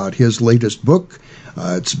Markley about his latest book.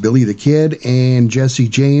 It's Billy the Kid and Jesse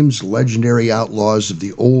James, Legendary Outlaws of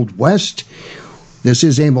the Old West. This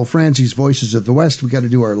is Emil Franzi's Voices of the West. We got to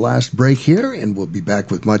do our last break here, and we'll be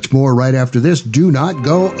back with much more right after this. Do not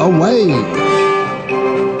go away.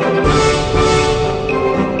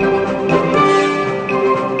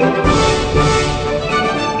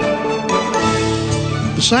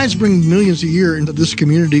 Besides bringing millions a year into this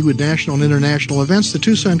community with national and international events, the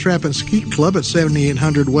Tucson Trap and Skeet Club at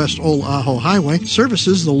 7800 West Old Ajo Highway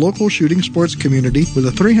services the local shooting sports community with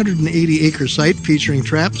a 380-acre site featuring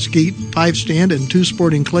trap, skeet, pipe stand, and 2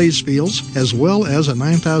 sporting clays fields, as well as a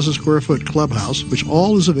 9,000-square-foot clubhouse, which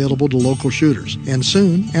all is available to local shooters, and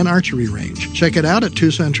soon an archery range. Check it out at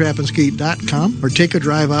TucsonTrapandSkeet.com or take a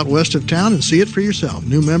drive out west of town and see it for yourself.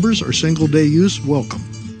 New members or single-day use, welcome.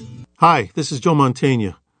 Hi, this is Joe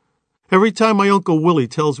Mantegna. Every time my Uncle Willie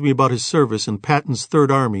tells me about his service in Patton's Third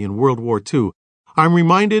Army in World War II, I'm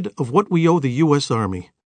reminded of what we owe the U.S. Army.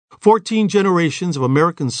 14 generations of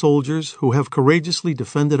American soldiers who have courageously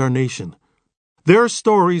defended our nation. Their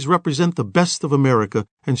stories represent the best of America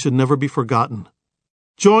and should never be forgotten.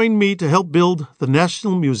 Join me to help build the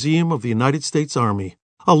National Museum of the United States Army,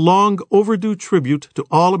 a long overdue tribute to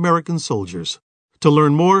all American soldiers. To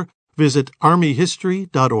learn more, visit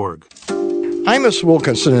armyhistory.org. Imus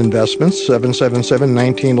Wilkinson Investments,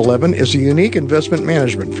 777-1911, is a unique investment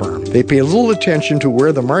management firm. They pay little attention to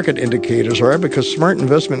where the market indicators are because smart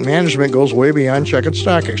investment management goes way beyond checkered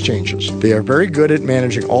stock exchanges. They are very good at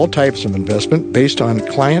managing all types of investment based on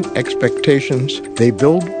client expectations. They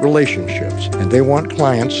build relationships, and they want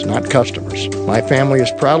clients, not customers. My family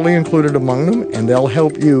is proudly included among them, and they'll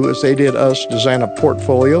help you, as they did us, design a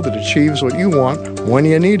portfolio that achieves what you want when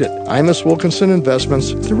you need it. Imus Wilkinson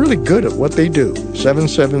Investments, they're really good at what they do.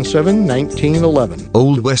 777-1911.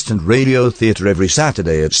 Old West and Radio Theatre every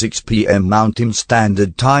Saturday at 6 p.m. Mountain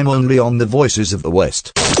Standard Time only on the Voices of the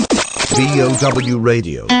West. VOW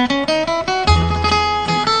Radio.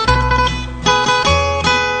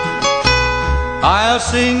 I'll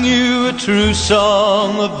sing you a true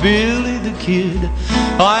song of Billy the Kid.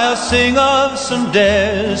 I'll sing of some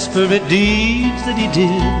desperate deeds that he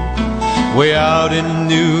did. Way out in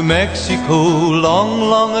New Mexico, long,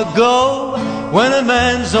 long ago, when a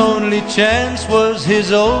man's only chance was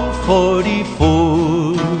his old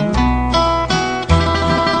 44.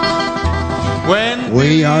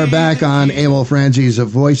 We are back on Emil Franzi's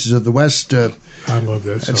Voices of the West. I love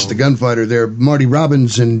that song. That's the gunfighter there, Marty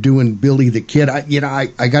Robbins, and doing Billy the Kid. I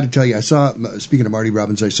got to tell you, speaking of Marty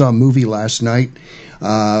Robbins, I saw a movie last night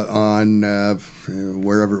on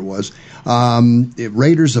wherever it was.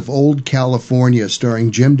 Raiders of Old California,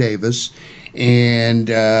 starring Jim Davis, and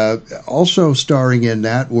also starring in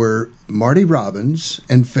that were Marty Robbins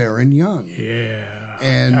and Farron Young. Yeah.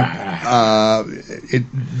 And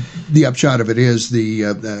the upshot of it is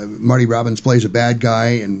Marty Robbins plays a bad guy,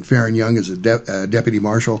 and Farron Young is a deputy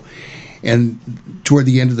marshal. And toward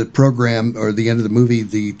the end of the program, or the end of the movie,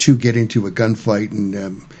 the two get into a gunfight,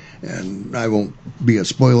 and I won't be a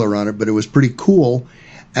spoiler on it, but it was pretty cool.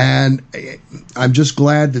 And I'm just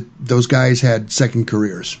glad that those guys had second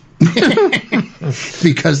careers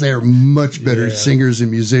because they're much better singers and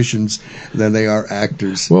musicians than they are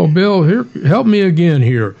actors. Well, Bill, here, help me again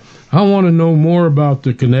here. I want to know more about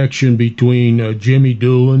the connection between Jimmy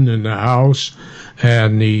Doolin and the House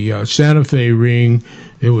and the Santa Fe ring.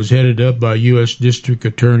 It was headed up by U.S. District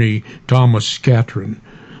Attorney Thomas Catron,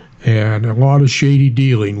 and a lot of shady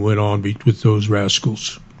dealing went on with those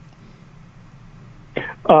rascals.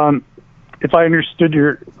 If I understood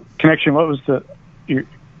your connection, what was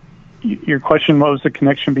your question? What was the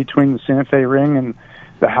connection between the Santa Fe ring and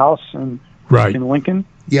the House in Lincoln?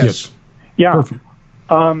 Yes. Yeah. Perfect.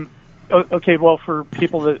 Okay. Well, for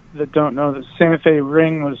people that don't know, the Santa Fe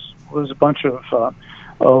ring was a bunch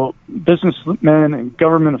of businessmen and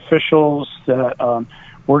government officials that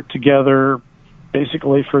worked together,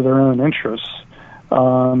 basically for their own interests,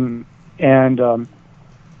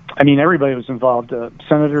 I mean, everybody was involved,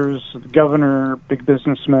 senators, the governor, big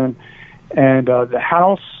businessmen, and the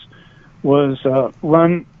House was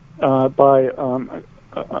run by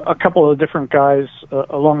a couple of different guys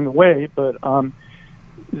along the way, but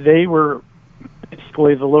they were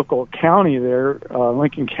basically the local county there,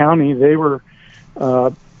 Lincoln County. They were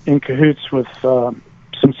in cahoots with, some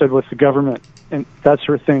said, with the government and that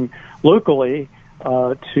sort of thing locally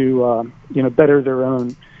to better their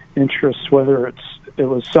own interests, whether it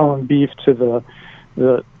was selling beef to the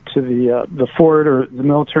fort or the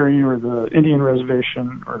military or the Indian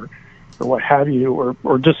reservation or what have you,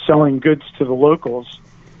 or just selling goods to the locals.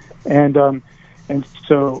 And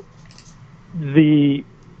so the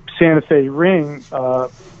Santa Fe Ring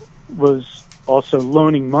was also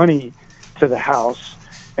loaning money to the house,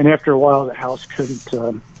 and after a while the house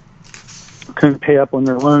couldn't pay up on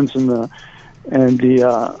their loans, and the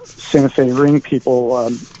Santa Fe Ring people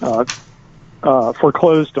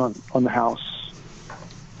foreclosed on the house.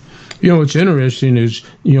 What's interesting is,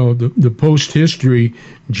 the post-history,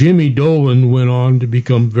 Jimmy Dolan went on to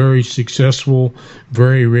become very successful,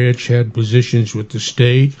 very rich, had positions with the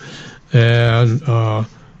state, and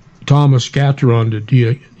Thomas Catron,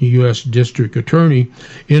 the U.S. District Attorney,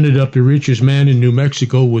 ended up the richest man in New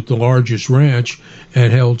Mexico with the largest ranch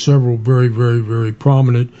and held several very, very, very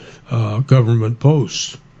prominent government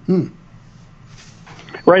posts.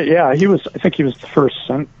 Right, yeah. I think he was the first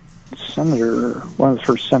senator, one of the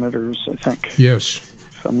first senators, I think. Yes.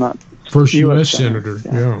 If I'm not... First U.S. senator,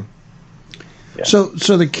 yeah. So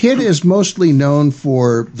the kid is mostly known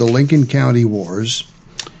for the Lincoln County Wars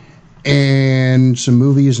and some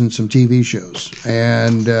movies and some TV shows,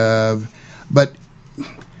 and but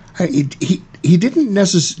he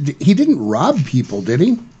didn't rob people, did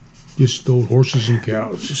he? Just stole horses and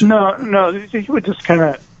cows. No, he would just kind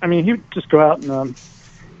of. I mean, he would just go out and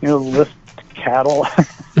lift cattle,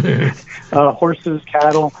 horses,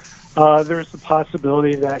 cattle. There's the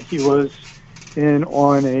possibility that he was in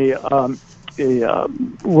on a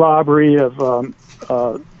robbery of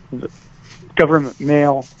government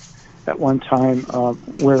mail at one time,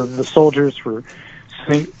 where the soldiers were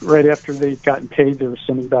sending, right after they'd gotten paid, they were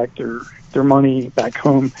sending back their money back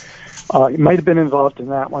home. He might have been involved in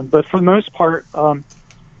that one, but for the most part,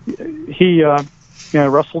 he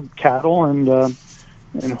rustled cattle and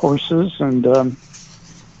horses, and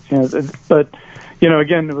but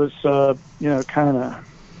again, it was kind of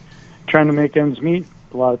trying to make ends meet.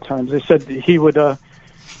 A lot of times, they said that he would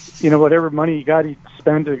whatever money he got, he'd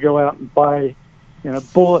spend to go out and buy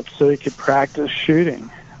bullets so he could practice shooting.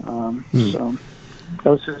 So that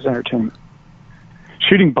was his entertainment.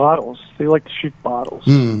 Shooting bottles. They like to shoot bottles.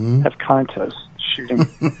 Mm-hmm. Have contests shooting.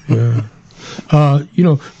 Yeah.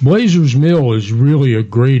 Blazer's Mill is really a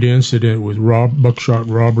great incident with Buckshot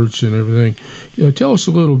Roberts and everything. Tell us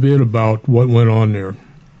a little bit about what went on there.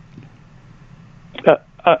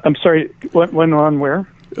 I'm sorry, what went on where?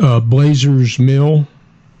 Blazer's Mill.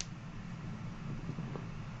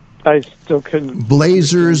 I still couldn't.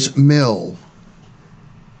 Blazer's Mill.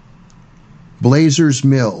 Blazer's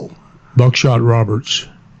Mill. Buckshot Roberts.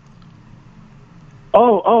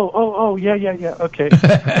 Oh, yeah. Okay.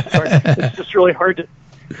 Sorry. It's just really hard to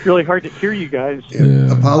hear you guys.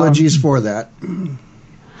 Yeah. Apologies for that.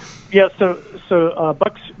 Yeah. So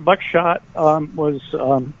Buckshot was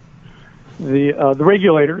the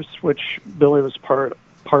regulators, which Billy was part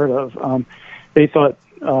of. They thought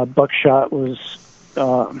Buckshot was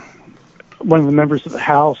one of the members of the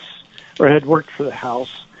House, or had worked for the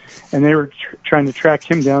House, and they were trying to track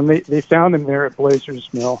him down. They found him there at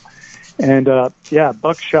Blazer's Mill, and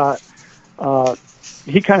Buckshot,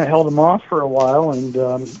 he kind of held him off for a while,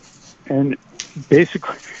 and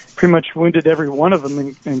basically pretty much wounded every one of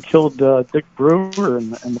them and killed Dick Brewer in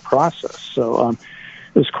the process. So it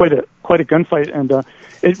was quite a gunfight, and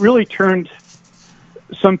it really turned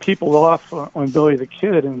some people off on Billy the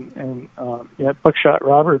Kid, and Buckshot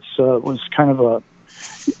Roberts was kind of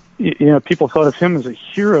people thought of him as a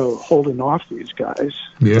hero holding off these guys.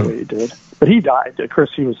 Yeah, the way he did. But he died. Of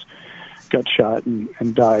course, he got shot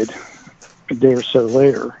and died a day or so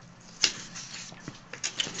later.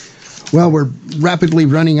 Well, we're rapidly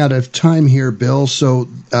running out of time here, Bill. So,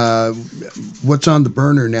 what's on the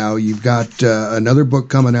burner now? You've got another book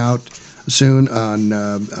coming out soon on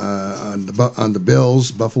the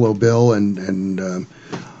Bills, Buffalo Bill, and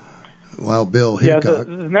Wild Bill Hickok.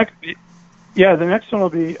 The next one will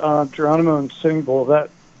be Geronimo and Sitting Bull.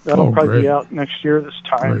 That'll probably be out next year this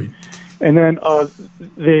time. Great. And then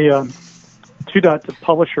the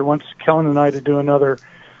publisher wants Kellen and I to do another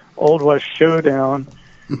Old West Showdown.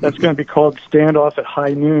 That's going to be called Standoff at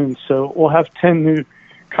High Noon. So we'll have 10 new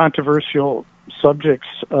controversial subjects,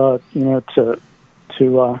 to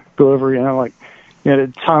go over. Like,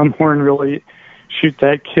 did Tom Horn really shoot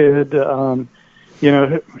that kid? How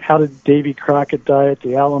did Davy Crockett die at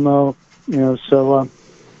the Alamo? So a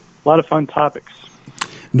lot of fun topics.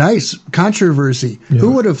 Nice controversy. Yeah.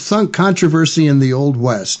 Who would have thunk controversy in the Old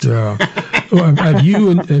West? Yeah. Have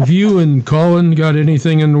you and Colin got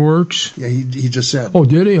anything in the works? Yeah, he just said. Oh,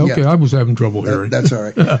 did he? Okay, yeah. I was having trouble hearing. That's all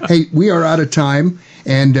right. Hey, we are out of time,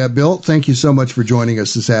 and Bill, thank you so much for joining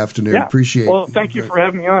us this afternoon. Yeah. Appreciate it. Well, thank you for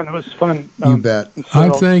having me on. It was fun. You bet.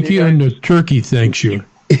 I thank you, and the turkey thanks you.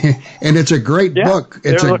 And it's a great book.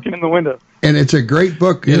 They're looking in the window. And it's a great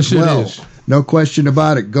book as well. It is. No question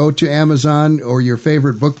about it. Go to Amazon or your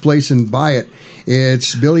favorite book place and buy it.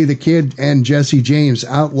 It's Billy the Kid and Jesse James,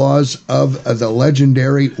 Outlaws of the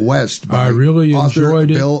Legendary West. By I really enjoyed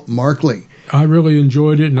it. Bill Markley. I really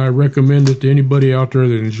enjoyed it, and I recommend it to anybody out there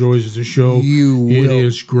that enjoys the show. It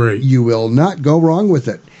is great. You will not go wrong with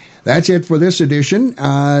it. That's it for this edition.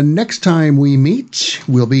 Next time we meet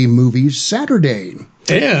will be Movies Saturday.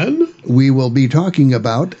 And we will be talking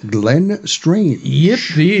about Glenn Strange.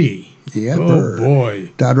 Yippee. Yepper. Oh,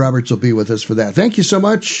 boy. Todd Roberts will be with us for that. Thank you so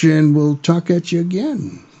much, and we'll talk at you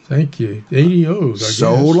again. Thank you. ADOs, I guess.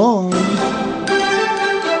 So long.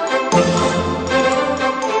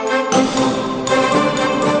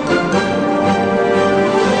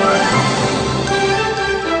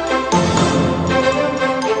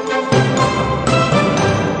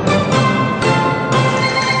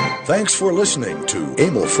 Thanks for listening to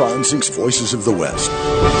Emil Franzi's Voices of the West.